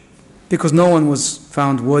much, because no one was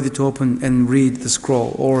found worthy to open and read the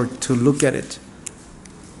scroll or to look at it.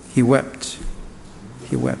 He wept.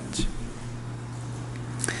 He wept.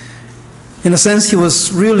 In a sense, he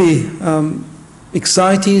was really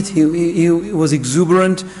excited. He was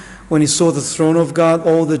exuberant when he saw the throne of God,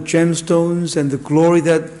 all the gemstones and the glory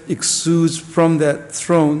that exudes from that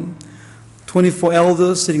throne. 24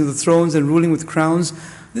 elders sitting on the thrones and ruling with crowns.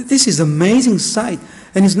 This is an amazing sight.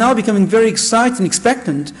 And he's now becoming very excited and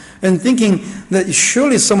expectant and thinking that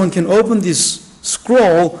surely someone can open this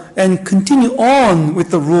scroll and continue on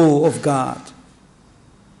with the rule of God.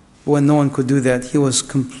 But when no one could do that, he was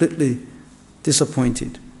completely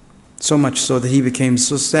disappointed. So much so that he became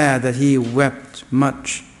so sad that he wept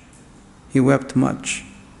much. He wept much.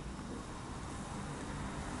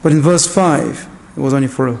 But in verse 5, it was only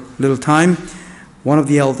for a little time, one of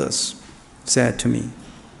the elders said to me,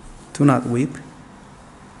 do not weep.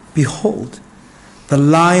 Behold, the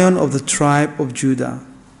Lion of the tribe of Judah,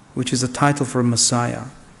 which is a title for Messiah,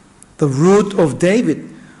 the Root of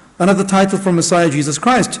David, another title for Messiah Jesus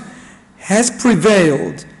Christ, has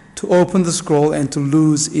prevailed to open the scroll and to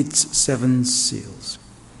loose its 7 seals.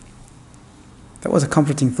 That was a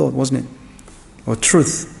comforting thought, wasn't it? Or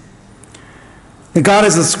truth. That God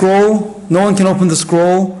is the scroll, no one can open the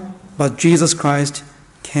scroll, but Jesus Christ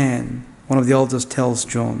can. One of the elders tells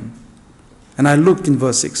John. And I looked in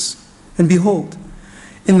verse 6, and behold,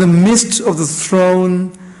 in the midst of the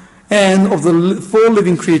throne and of the 4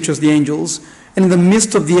 living creatures, the angels, and in the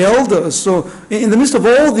midst of the elders, so in the midst of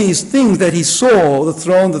all these things that he saw, the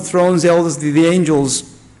throne, the thrones, the elders, the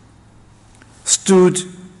angels, stood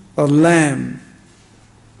a lamb,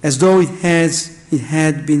 as though it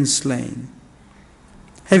had been slain,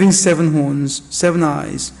 having 7 horns, 7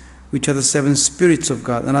 eyes, which are the 7 spirits of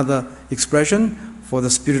God. Another expression for the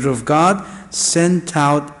Spirit of God sent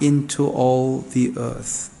out into all the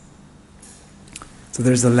earth. So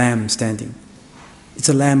there's the lamb standing. It's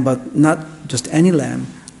a lamb, but not just any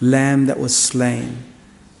lamb that was slain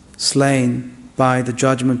by the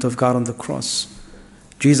judgment of God on the cross.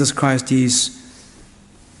 Jesus Christ is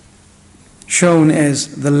shown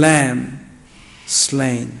as the lamb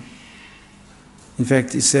slain. In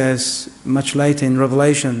fact, it says much later in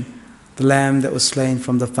Revelation, the lamb that was slain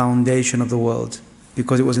from the foundation of the world,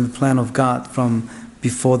 because it was in the plan of God from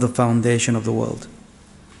before the foundation of the world.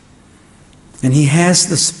 And he has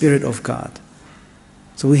the Spirit of God.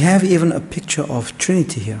 So we have even a picture of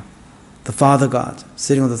Trinity here. The Father God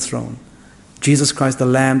sitting on the throne, Jesus Christ the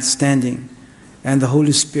Lamb standing, and the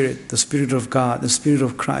Holy Spirit, the Spirit of God, the Spirit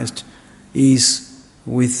of Christ is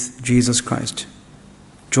with Jesus Christ.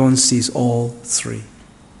 John sees all 3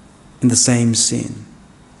 in the same scene.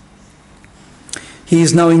 He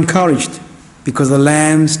is now encouraged because the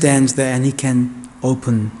Lamb stands there and he can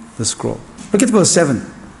open the scroll. Look at verse 7.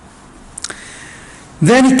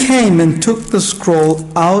 Then he came and took the scroll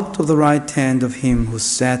out of the right hand of him who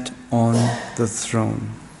sat on the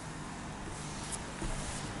throne.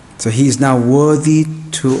 So he is now worthy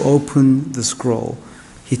to open the scroll.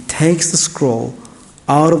 He takes the scroll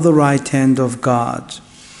out of the right hand of God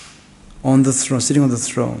on the throne, sitting on the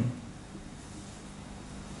throne.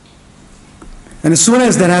 And as soon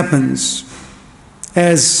as that happens,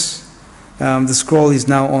 as the scroll is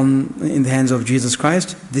now in the hands of Jesus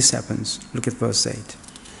Christ, this happens. Look at verse 8.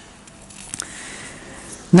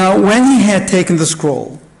 Now when he had taken the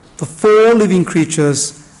scroll, the 4 living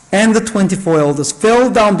creatures and the 24 elders fell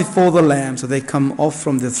down before the Lamb. So they come off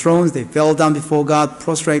from their thrones, they fell down before God,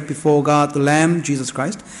 prostrate before God, the Lamb, Jesus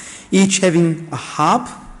Christ, each having a harp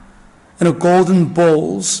and a golden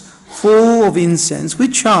bowls full of incense,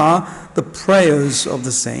 which are the prayers of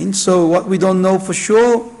the saints. So what we don't know for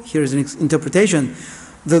sure, here is an interpretation.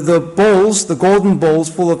 The bowls, the golden bowls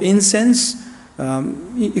full of incense,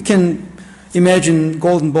 you can imagine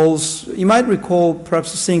golden bowls. You might recall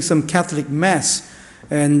perhaps seeing some Catholic Mass,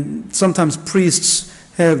 and sometimes priests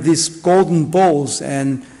have these golden bowls,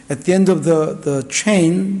 and at the end of the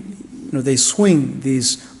chain, they swing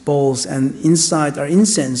these bowls, and inside are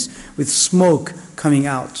incense with smoke coming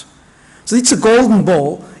out. So it's a golden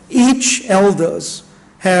bowl. Each elders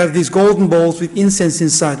have these golden bowls with incense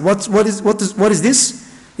inside. What is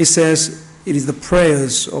this? It says it is the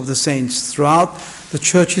prayers of the saints. Throughout the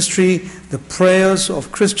church history, the prayers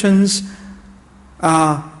of Christians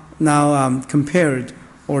are now compared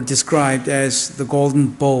or described as the golden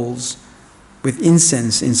bowls with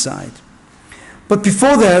incense inside. But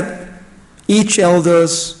before that, each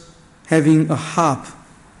elders having a harp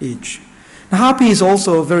each. Now, harp is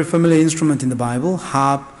also a very familiar instrument in the Bible.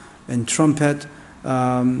 Harp and trumpet,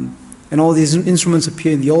 and all these instruments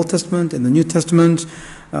appear in the Old Testament and the New Testament.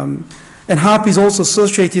 And harp is also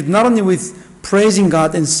associated not only with praising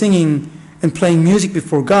God and singing and playing music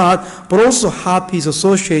before God, but also harp is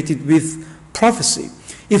associated with prophecy.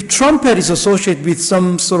 If trumpet is associated with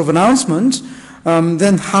some sort of announcement,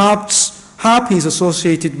 then harp is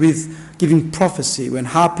associated with giving prophecy. When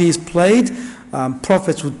harp is played,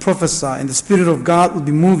 prophets would prophesy and the Spirit of God would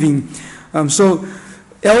be moving. So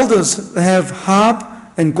elders have harp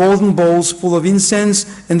and golden bowls full of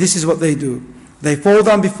incense, and this is what they do. They fall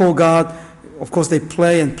down before God. Of course, they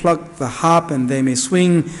play and pluck the harp, and they may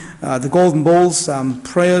swing the golden bowls,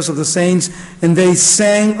 prayers of the saints, and they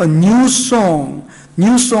sang a new song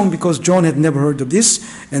because John had never heard of this,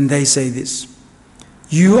 and they say this: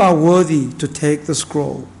 "You are worthy to take the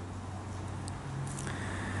scroll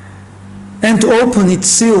and to open its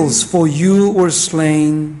seals, for you were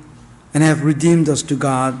slain and have redeemed us to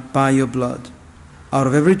God by your blood, out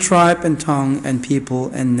of every tribe and tongue and people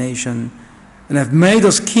and nation, and have made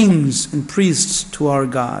us kings and priests to our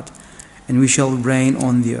God, and we shall reign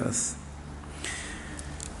on the earth."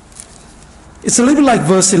 It's a little like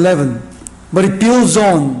verse 11, but it builds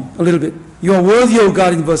on a little bit. You are worthy, O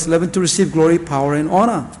God, in verse 11, to receive glory, power, and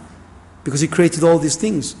honor, because He created all these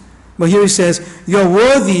things. But here He says, you are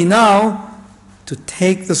worthy now to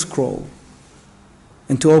take the scroll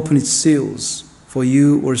and to open its seals, for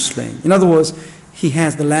you were slain. In other words,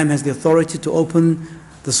 the Lamb has the authority to open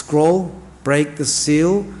the scroll, break the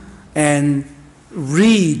seal, and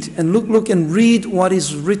read, and look and read what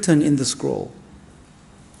is written in the scroll.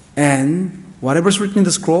 And whatever is written in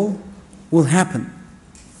the scroll will happen.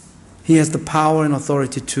 He has the power and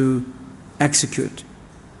authority to execute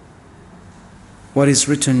what is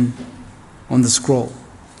written on the scroll.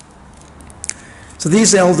 So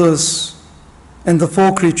these elders and the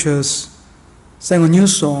four creatures sang a new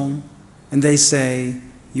song, and they say,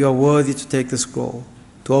 you are worthy to take the scroll,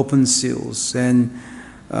 to open seals, and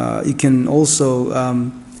you can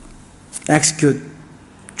also execute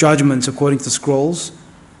judgments according to the scrolls.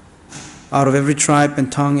 Out of every tribe and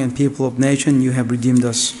tongue and people of nation, you have redeemed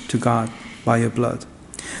us to God by your blood.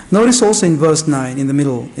 Notice also in verse 9, in the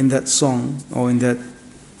middle, in that song, or in that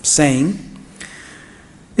saying,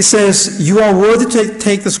 it says, you are worthy to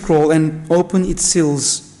take the scroll and open its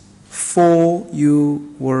seals, for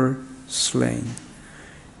you were slain.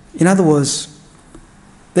 In other words,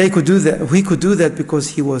 they could do that. We could do that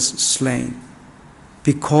because He was slain.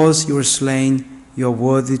 Because you were slain, you are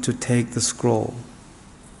worthy to take the scroll.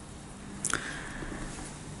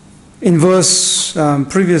 In verse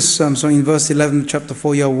 11, chapter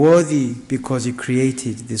 4, you are worthy because you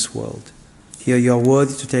created this world. Here, you are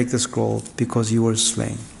worthy to take the scroll because you were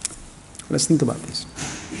slain. Let's think about this.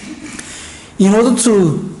 In order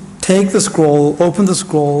to take the scroll, open the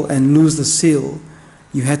scroll, and loose the seal,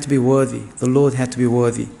 you had to be worthy. The Lord had to be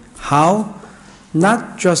worthy. How?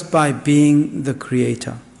 Not just by being the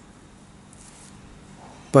Creator,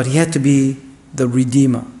 but He had to be the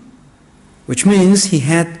Redeemer, which means He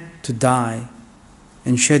had to die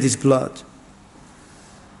and shed His blood.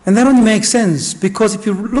 And that only makes sense because if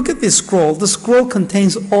you look at this scroll, the scroll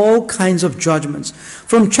contains all kinds of judgments.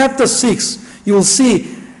 From chapter 6, you will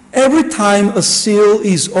see every time a seal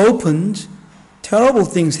is opened, terrible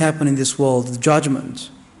things happen in this world, the judgment.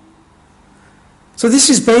 So this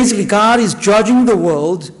is basically God is judging the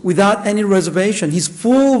world without any reservation. His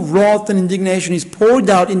full wrath and indignation is poured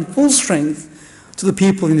out in full strength to the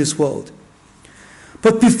people in this world.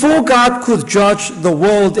 But before God could judge the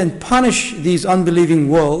world and punish this unbelieving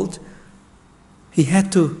world, he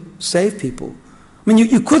had to save people. I mean,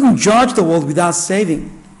 you couldn't judge the world without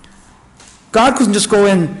saving. God couldn't just go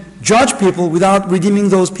and judge people without redeeming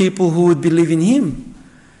those people who would believe in him.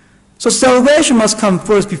 So salvation must come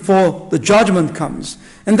first before the judgment comes.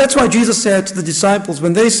 And that's why Jesus said to the disciples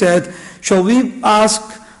when they said, shall we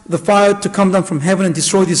ask the fire to come down from heaven and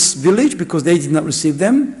destroy this village because they did not receive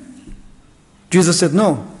them? Jesus said,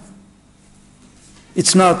 no.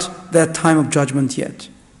 It's not that time of judgment yet.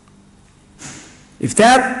 If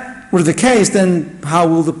that were the case, then how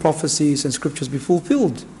will the prophecies and scriptures be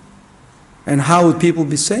fulfilled? And how would people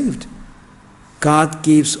be saved? God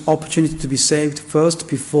gives opportunity to be saved first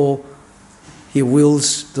before he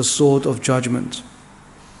wields the sword of judgment.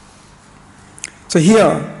 So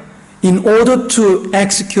here, in order to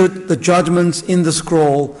execute the judgments in the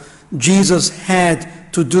scroll, Jesus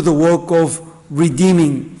had to do the work of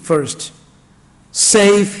redeeming first.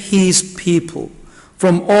 Save his people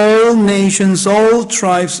from all nations, all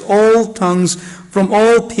tribes, all tongues, from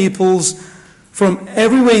all peoples, from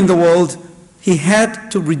everywhere in the world. He had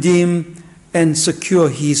to redeem and secure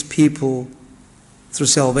his people through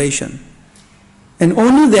salvation. And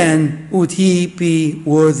only then would he be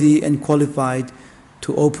worthy and qualified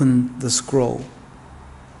to open the scroll.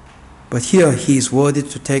 But here he is worthy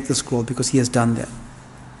to take the scroll because he has done that.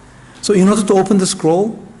 So in order to open the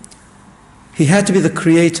scroll, he had to be the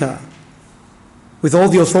creator with all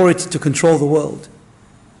the authority to control the world.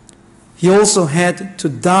 He also had to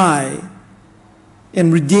die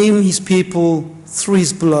and redeem his people through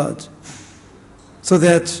his blood, so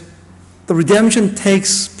that the redemption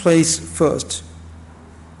takes place first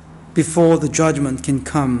before the judgment can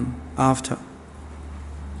come after.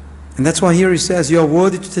 And that's why here he says, you are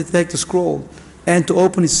worthy to take the scroll and to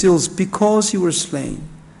open its seals because you were slain,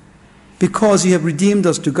 because you have redeemed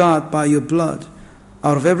us to God by your blood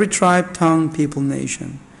out of every tribe, tongue, people,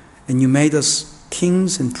 nation, and you made us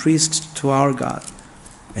kings and priests to our God,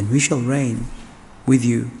 and we shall reign with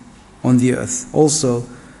you on the earth. Also,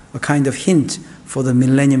 a kind of hint for the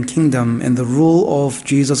millennium kingdom and the rule of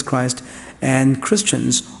Jesus Christ and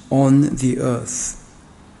Christians on the earth.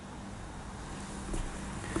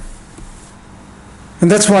 And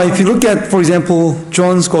that's why if you look at, for example,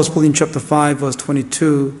 John's Gospel in chapter 5, verse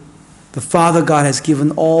 22, the Father God has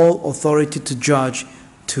given all authority to judge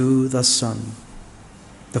to the Son.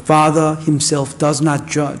 The Father himself does not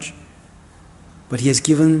judge, but he has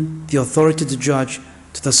given the authority to judge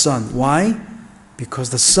to the Son. Why? Because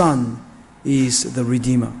the Son is the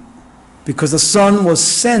Redeemer. Because the Son was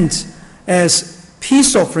sent as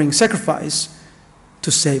peace offering, sacrifice,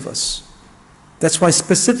 to save us. That's why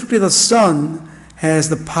specifically the Son has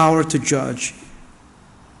the power to judge,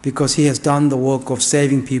 because he has done the work of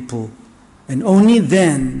saving people, and only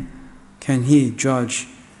then can he judge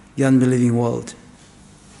the unbelieving world.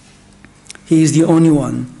 He is the only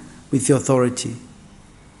one with the authority.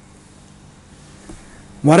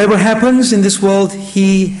 Whatever happens in this world,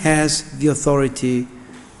 he has the authority.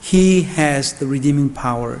 He has the redeeming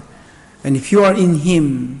power. And if you are in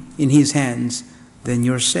him, in his hands, then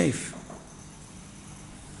you're safe.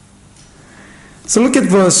 So look at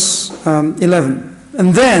verse 11.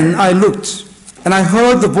 And then I looked, and I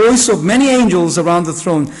heard the voice of many angels around the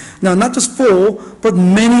throne. Now, not just 4, but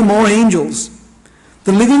many more angels.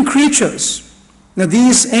 The living creatures. Now,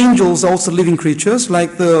 these angels are also living creatures,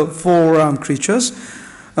 like the 4 creatures.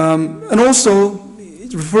 And also,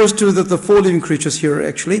 it refers to the 4 living creatures here,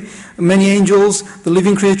 actually. Many angels, the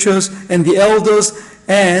living creatures, and the elders.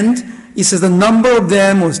 And it says the number of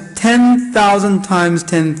them was 10,000 times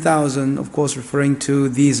 10,000, of course referring to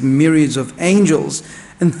these myriads of angels,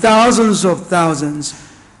 and thousands of thousands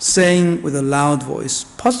saying with a loud voice.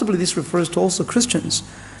 Possibly this refers to also Christians,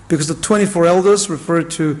 because the 24 elders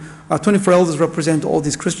represent all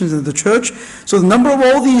these Christians in the church. So the number of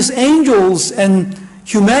all these angels and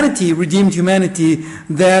humanity, redeemed humanity,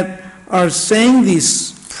 that are saying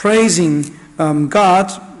this, praising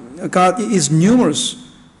God is numerous.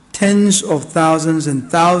 Tens of thousands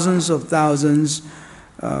and thousands of thousands,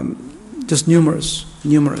 just numerous.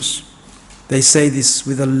 They say this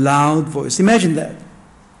with a loud voice. Imagine that.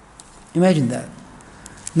 Imagine that.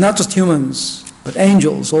 Not just humans, but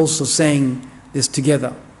angels also saying this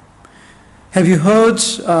together. Have you heard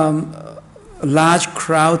a large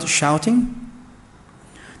crowd shouting?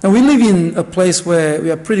 Now, we live in a place where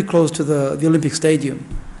we are pretty close to the Olympic Stadium.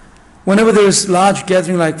 Whenever there is large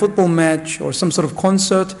gathering like football match or some sort of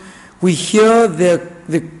concert, we hear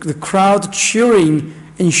the crowd cheering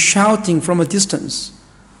and shouting from a distance.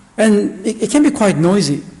 And it can be quite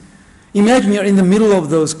noisy. Imagine you're in the middle of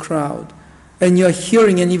those crowd, and you're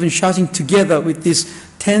hearing and even shouting together with these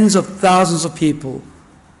tens of thousands of people,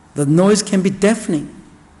 the noise can be deafening.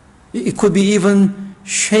 It could be even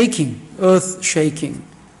shaking, earth shaking.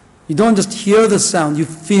 You don't just hear the sound, you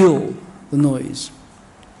feel the noise.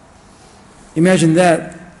 Imagine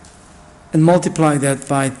that and multiply that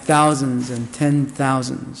by thousands and tens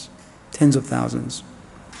of thousands.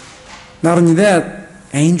 Not only that,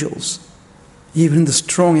 angels, even the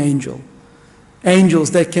strong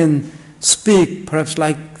angels that can speak perhaps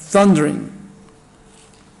like thundering.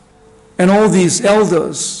 And all these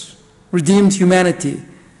elders, redeemed humanity,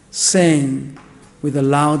 saying with a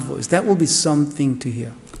loud voice. That will be something to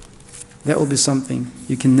hear. That will be something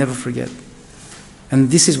you can never forget.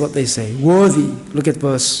 And this is what they say. Worthy, look at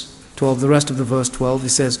verse 12, the rest of the verse 12, it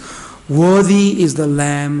says, worthy is the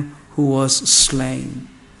Lamb who was slain.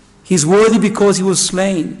 He's worthy because he was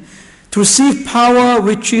slain, to receive power,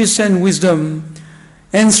 riches, and wisdom,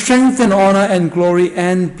 and strength, and honor, and glory,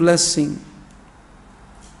 and blessing.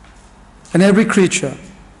 And every creature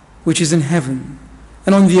which is in heaven,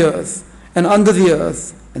 and on the earth, and under the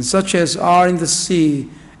earth, and such as are in the sea,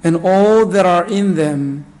 and all that are in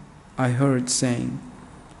them, I heard saying,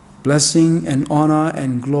 blessing and honor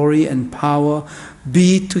and glory and power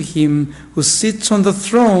be to him who sits on the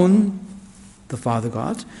throne, the Father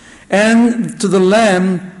God, and to the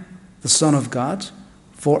Lamb, the Son of God,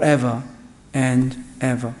 forever and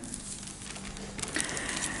ever.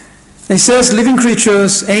 It says living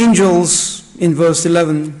creatures, angels in verse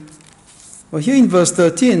 11. Well, here in verse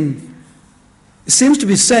 13, it seems to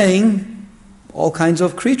be saying all kinds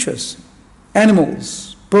of creatures,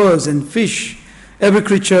 animals, birds and fish, every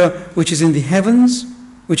creature which is in the heavens,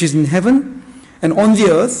 which is in heaven, and on the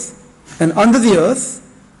earth, and under the earth,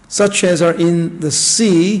 such as are in the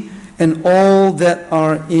sea, and all that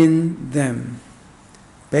are in them.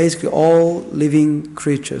 Basically, all living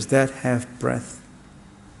creatures that have breath.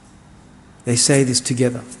 They say this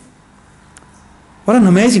together. What an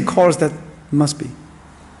amazing chorus that must be.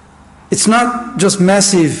 It's not just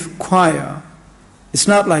massive choir. It's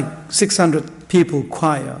not like 600 people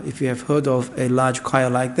choir. If you have heard of a large choir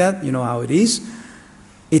like that, you know how it is.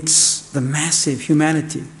 It's the massive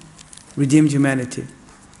humanity, redeemed humanity,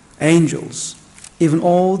 angels, even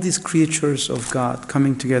all these creatures of God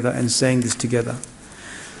coming together and saying this together.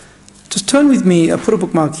 Just turn with me, I put a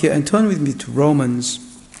bookmark here, and turn with me to Romans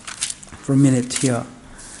for a minute here.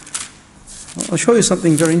 I'll show you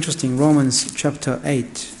something very interesting. Romans chapter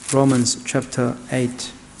 8. Romans chapter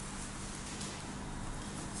 8.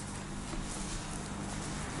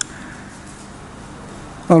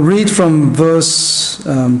 I'll read from verse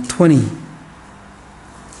 20.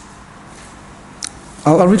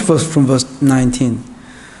 I'll read first from verse 19.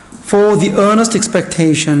 For the earnest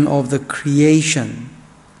expectation of the creation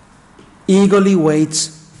eagerly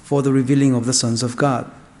waits for the revealing of the sons of God.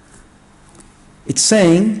 It's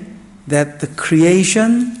saying that the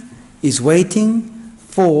creation is waiting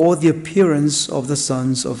for the appearance of the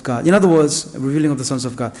sons of God. In other words, revealing of the sons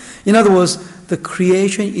of God. In other words, the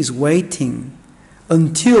creation is waiting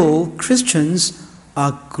until Christians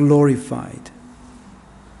are glorified.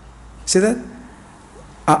 See that?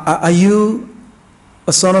 Are you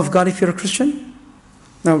a son of God if you're a Christian?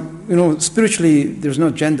 Now, you know, spiritually there's no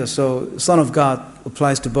gender, so son of God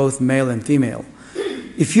applies to both male and female.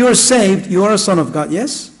 If you're saved, you are a son of God,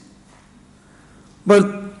 yes? But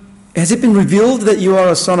has it been revealed that you are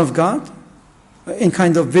a son of God in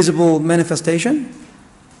kind of visible manifestation?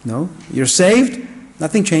 No. You're saved,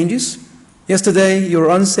 nothing changes. Yesterday you were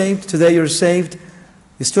unsaved, today you're saved.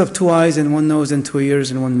 You still have 2 eyes and 1 nose and 2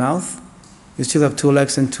 ears and 1 mouth. You still have 2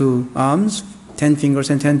 legs and 2 arms, 10 fingers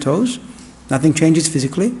and 10 toes. Nothing changes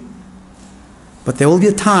physically. But there will be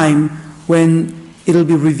a time when it'll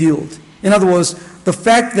be revealed. In other words, the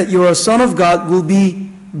fact that you're a son of God will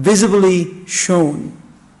be visibly shown.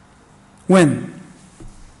 When?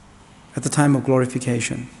 At the time of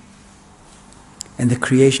glorification. And the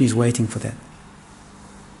creation is waiting for that.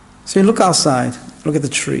 So you look outside, look at the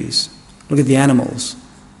trees, look at the animals,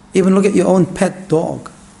 even look at your own pet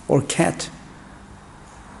dog or cat.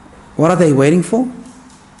 What are they waiting for?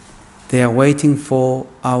 They are waiting for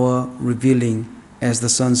our revealing as the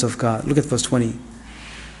sons of God. Look at verse 20.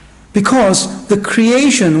 Because the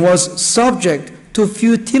creation was subject to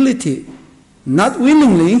futility, not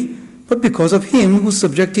willingly, but because of him who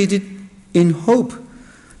subjected it in hope.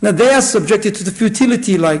 Now they are subjected to the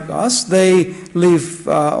futility like us. They live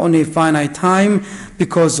only a finite time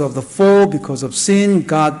because of the fall, because of sin.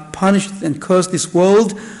 God punished and cursed this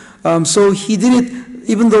world. So he did it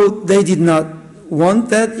even though they did not want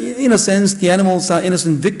that. In a sense, the animals are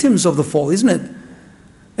innocent victims of the fall, isn't it?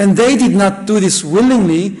 And they did not do this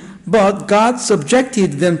willingly, but God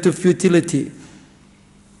subjected them to futility.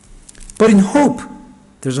 But in hope,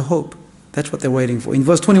 there's a hope. That's what they're waiting for. In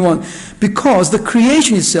verse 21, because the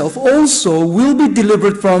creation itself also will be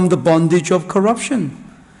delivered from the bondage of corruption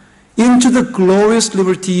into the glorious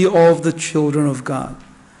liberty of the children of God.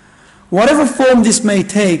 Whatever form this may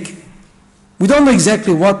take, we don't know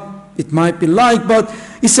exactly what it might be like, but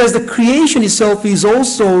it says the creation itself is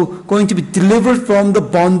also going to be delivered from the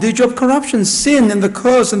bondage of corruption, sin and the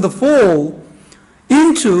curse and the fall,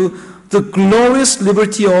 into the glorious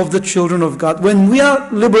liberty of the children of God. When we are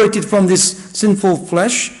liberated from this sinful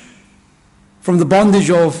flesh, from the bondage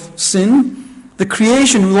of sin, the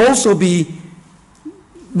creation will also be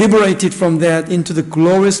liberated from that into the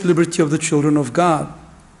glorious liberty of the children of God.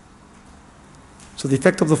 So the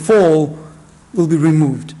effect of the fall will be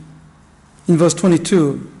removed. In verse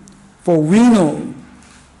 22, for we know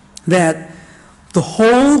that the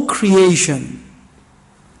whole creation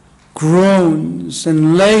groans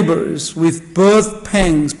and labors with birth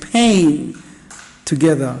pangs, pain,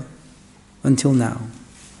 together until now.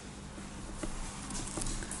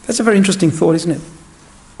 That's a very interesting thought, isn't it?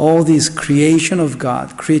 All these creation of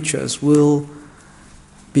God, creatures, will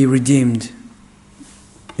be redeemed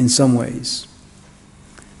in some ways.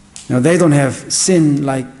 Now, they don't have sin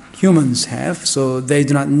like humans have, so they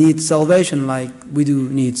do not need salvation like we do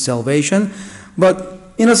need salvation. But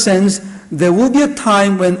in a sense, there will be a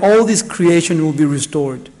time when all this creation will be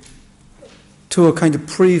restored to a kind of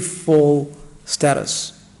pre-fall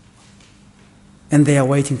status. And they are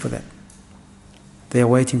waiting for that. They are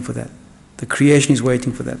waiting for that. The creation is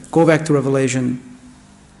waiting for that. Go back to Revelation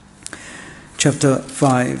chapter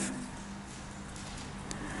 5.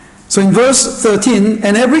 So in verse 13,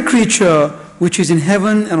 and every creature which is in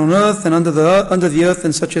heaven and on earth and under the earth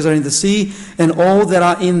and such as are in the sea, and all that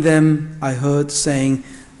are in them, I heard saying,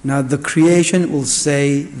 now the creation will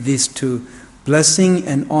say this too, blessing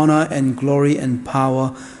and honor and glory and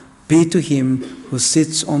power be to him who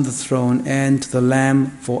sits on the throne and to the Lamb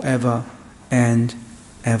forever and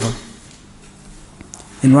ever.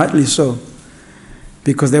 And rightly so,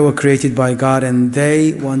 because they were created by God and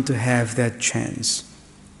they want to have that chance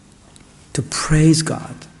to praise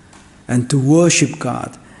God and to worship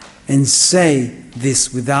God and say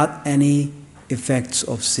this without any effects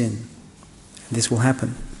of sin. This will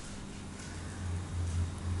happen.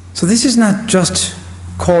 So this is not just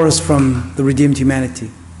chorus from the redeemed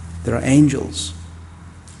humanity. There are angels.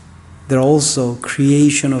 There are also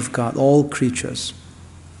creation of God, all creatures.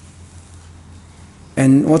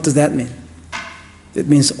 And what does that mean? It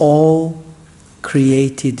means all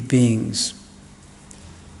created beings.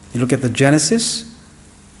 You look at the Genesis,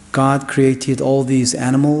 God created all these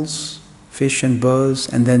animals, fish and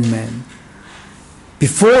birds, and then man.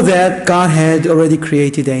 Before that, God had already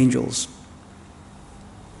created angels.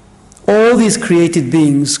 All these created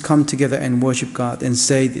beings come together and worship God and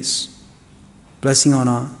say this, blessing,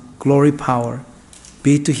 honor, glory, power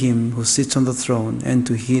be to him who sits on the throne and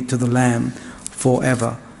to the Lamb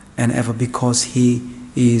forever and ever, because he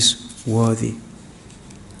is worthy.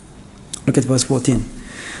 Look at verse 14.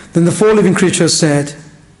 Then the four living creatures said,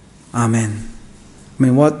 Amen. I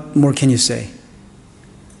mean, what more can you say?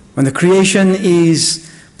 When the creation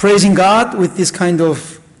is praising God with this kind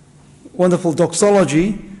of wonderful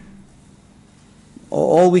doxology,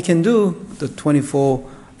 all we can do, the 24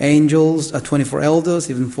 angels, 24 elders,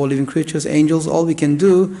 even 4 living creatures, angels, all we can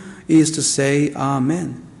do is to say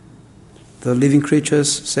Amen. The living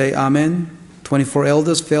creatures say Amen. 24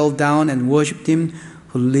 elders fell down and worshipped him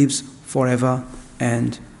who lives forever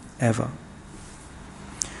and ever.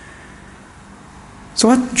 So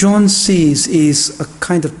what John sees is a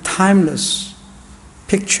kind of timeless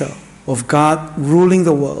picture of God ruling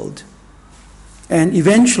the world. And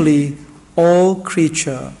eventually all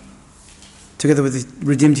creature, together with the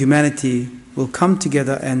redeemed humanity, will come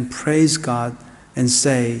together and praise God and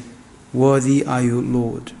say, worthy are you,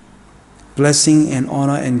 Lord. Blessing and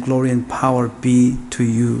honor and glory and power be to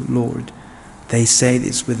you, Lord. They say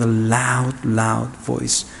this with a loud, loud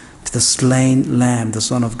voice to the slain Lamb, the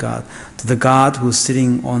Son of God, to the God who is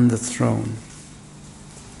sitting on the throne.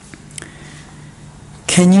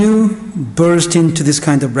 Can you burst into this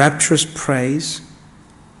kind of rapturous praise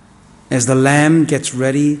as the Lamb gets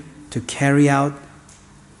ready to carry out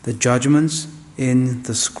the judgments in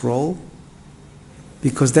the scroll?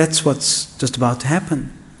 Because that's what's just about to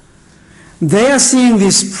happen. They are seeing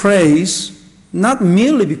this praise not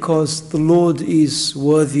merely because the Lord is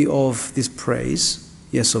worthy of this praise.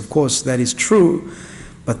 Yes, of course, that is true.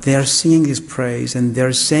 But they are singing this praise and they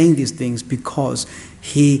are saying these things because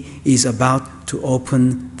he is about to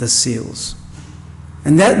open the seals.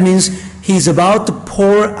 And that means he's about to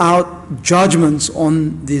pour out judgments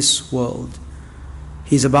on this world.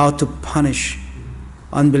 He's about to punish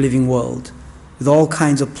unbelieving world with all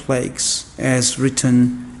kinds of plagues as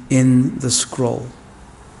written in the scroll.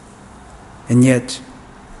 And yet,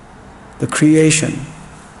 the creation,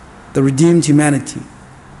 the redeemed humanity,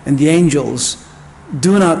 and the angels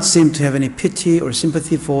do not seem to have any pity or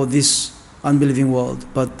sympathy for this unbelieving world,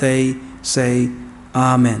 but they say,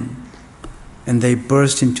 Amen. And they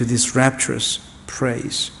burst into this rapturous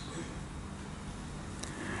praise.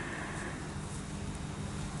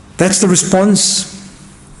 That's the response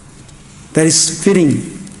that is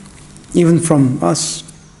fitting even from us.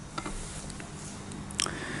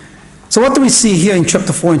 So what do we see here in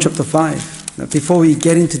chapter 4 and chapter 5? Now, before we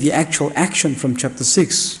get into the actual action from chapter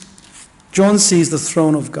 6, John sees the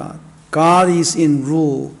throne of God. God is in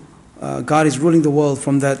rule. God is ruling the world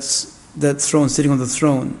from that throne, sitting on the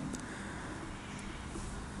throne.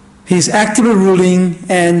 He is actively ruling,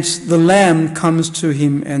 and the Lamb comes to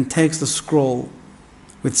him and takes the scroll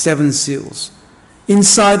with 7 seals.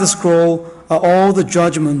 Inside the scroll are all the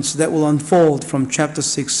judgments that will unfold from chapter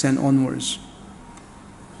 6 and onwards.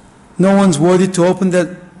 No one's worthy to open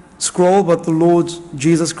that scroll but the Lord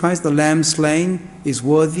Jesus Christ, the Lamb slain, is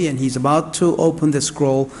worthy, and he's about to open the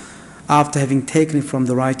scroll after having taken it from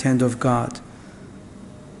the right hand of God.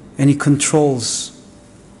 And he controls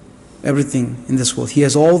everything in this world. He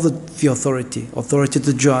has all the authority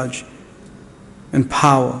to judge, and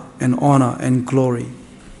power, and honor, and glory.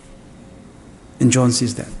 And John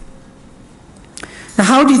sees that. Now,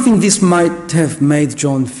 how do you think this might have made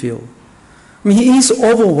John feel? I mean, he is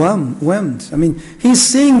overwhelmed. I mean, he's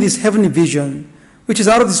seeing this heavenly vision, which is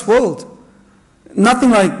out of this world. Nothing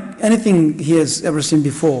like anything he has ever seen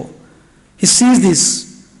before. He sees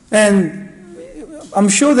this, and I'm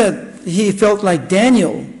sure that he felt like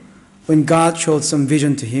Daniel when God showed some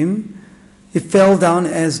vision to him. He fell down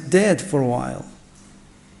as dead for a while.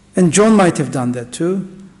 And John might have done that too.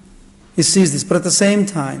 He sees this, but at the same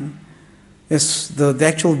time, yes, the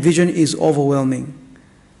actual vision is overwhelming.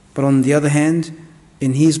 But on the other hand,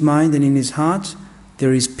 in his mind and in his heart,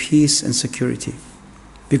 there is peace and security.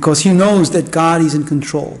 Because he knows that God is in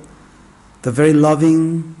control. The very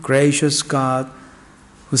loving, gracious God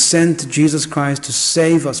who sent Jesus Christ to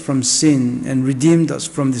save us from sin and redeemed us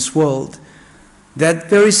from this world. That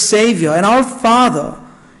very Savior and our Father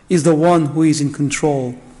is the one who is in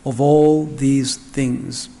control of all these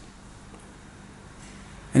things.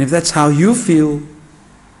 And if that's how you feel,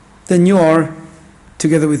 then you are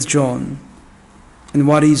together with John. And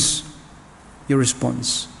what is your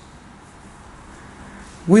response?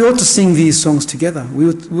 We ought to sing these songs together. We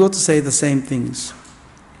ought to say the same things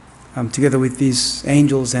together with these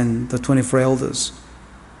angels and the 24 elders,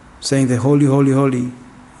 saying that holy, holy, holy,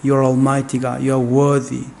 you are Almighty God, you are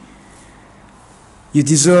worthy. You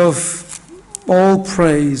deserve all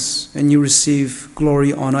praise, and you receive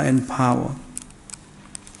glory, honor, and power.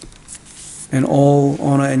 And all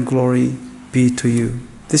honor and glory be to you.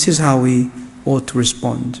 This is how we ought to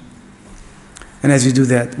respond. And as we do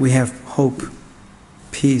that, we have hope,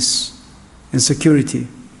 peace, and security.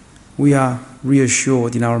 We are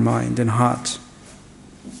reassured in our mind and heart.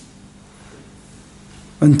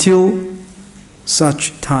 Until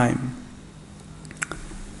such time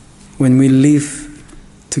when we live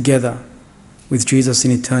together with Jesus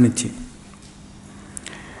in eternity.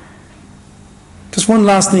 Just one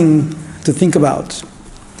last thing to think about.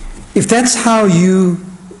 If that's how you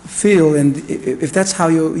feel, and if that's how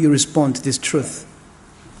you respond to this truth,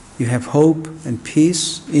 you have hope and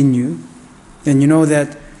peace in you, and you know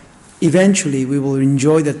that eventually we will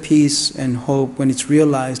enjoy that peace and hope when it's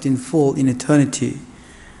realized in full in eternity,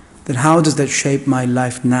 then how does that shape my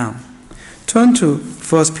life now? Turn to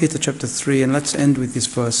 1 Peter chapter 3, and let's end with this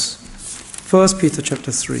verse. 1 Peter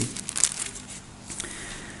chapter 3.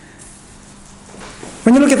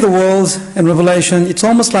 When you look at the world and Revelation, it's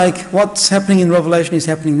almost like what's happening in Revelation is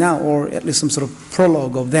happening now, or at least some sort of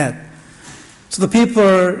prologue of that. So the people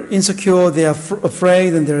are insecure, they are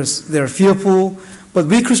afraid, and they're fearful. But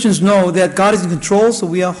we Christians know that God is in control, so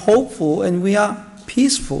we are hopeful and we are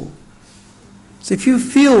peaceful. So if you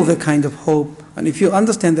feel the kind of hope, and if you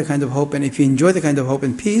understand the kind of hope, and if you enjoy the kind of hope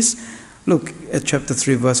and peace, look at chapter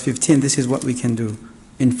 3, verse 15. This is what we can do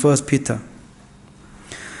in 1 Peter.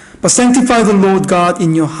 But sanctify the Lord God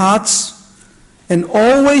in your hearts, and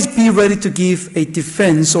always be ready to give a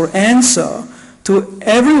defense or answer to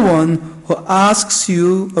everyone who asks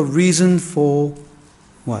you a reason for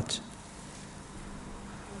what?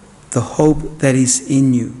 The hope that is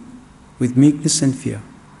in you, with meekness and fear.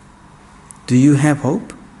 Do you have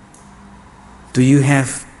hope? Do you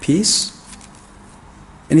have peace?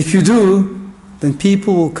 And if you do, then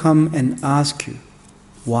people will come and ask you,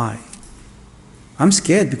 why? I'm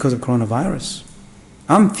scared because of coronavirus.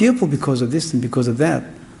 I'm fearful because of this and because of that.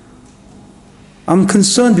 I'm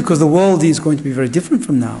concerned because the world is going to be very different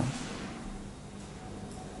from now.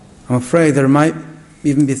 I'm afraid there might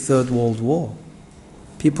even be a third world war.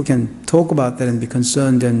 People can talk about that and be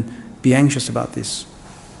concerned and be anxious about this.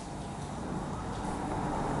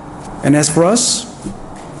 And as for us,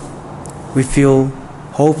 we feel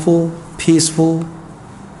hopeful, peaceful.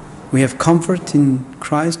 We have comfort in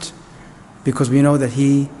Christ because we know that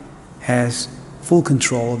He has full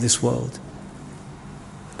control of this world.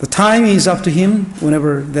 The time is up to Him,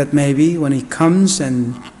 whenever that may be, when He comes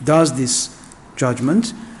and does this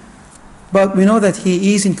judgment. But we know that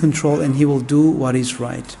He is in control and He will do what is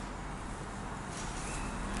right.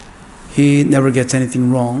 He never gets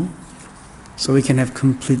anything wrong, so we can have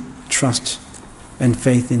complete trust and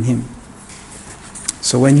faith in Him.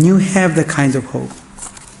 So when you have that kind of hope,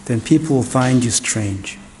 then people will find you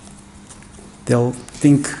strange. They'll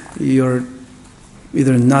think you're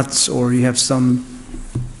either nuts or you have some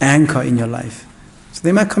anchor in your life. So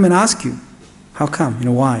they might come and ask you, how come?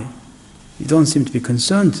 Why? You don't seem to be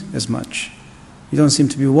concerned as much. You don't seem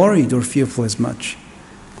to be worried or fearful as much.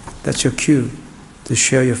 That's your cue to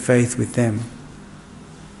share your faith with them.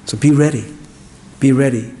 So be ready. Be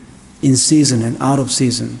ready in season and out of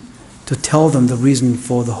season to tell them the reason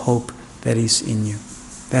for the hope that is in you.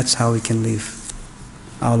 That's how we can live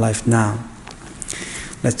our life now.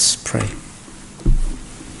 Let's pray.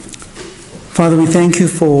 Father, we thank you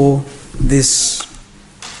for this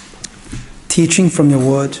teaching from your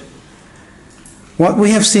word. What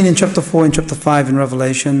we have seen in chapter 4 and chapter 5 in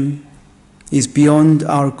Revelation is beyond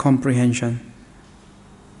our comprehension.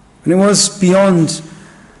 And it was beyond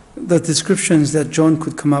the descriptions that John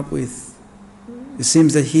could come up with. It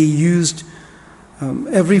seems that he used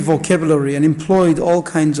every vocabulary and employed all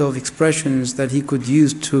kinds of expressions that he could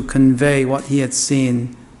use to convey what he had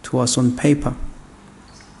seen to us on paper.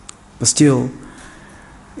 But still,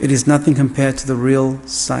 it is nothing compared to the real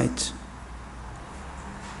sight.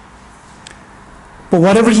 But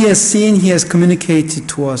whatever he has seen, he has communicated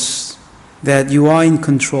to us that you are in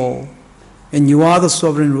control and you are the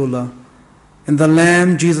sovereign ruler. And the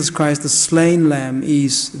Lamb, Jesus Christ, the slain Lamb,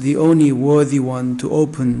 is the only worthy one to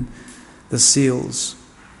open the seals.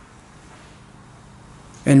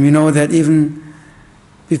 And we know that even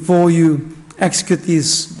before you execute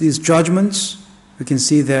these judgments, we can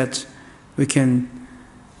see that we can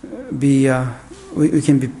be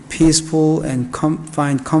peaceful and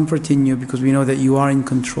find comfort in you because we know that you are in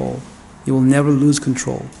control. You will never lose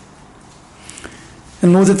control.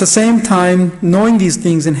 And Lord, at the same time, knowing these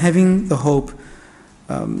things and having the hope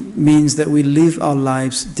means that we live our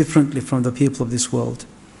lives differently from the people of this world.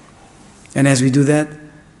 And as we do that,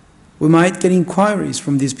 we might get inquiries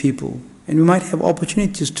from these people, and we might have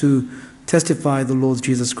opportunities to testify the Lord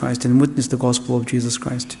Jesus Christ and witness the gospel of Jesus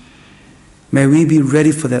Christ. May we be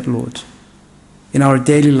ready for that, Lord, in our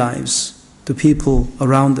daily lives, to people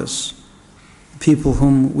around us, people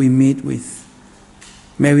whom we meet with.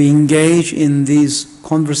 May we engage in these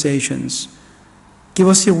conversations. Give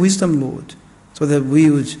us your wisdom, Lord, so that we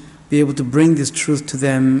would be able to bring this truth to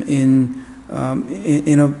them in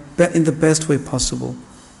the best way possible.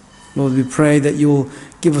 Lord, we pray that you will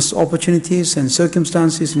give us opportunities and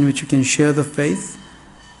circumstances in which we can share the faith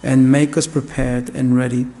and make us prepared and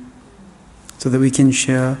ready so that we can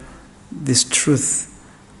share this truth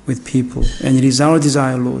with people. And it is our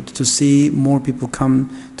desire, Lord, to see more people come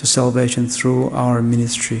to salvation through our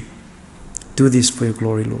ministry. Do this for your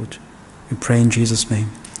glory, Lord. We pray in Jesus' name.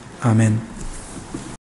 Amen.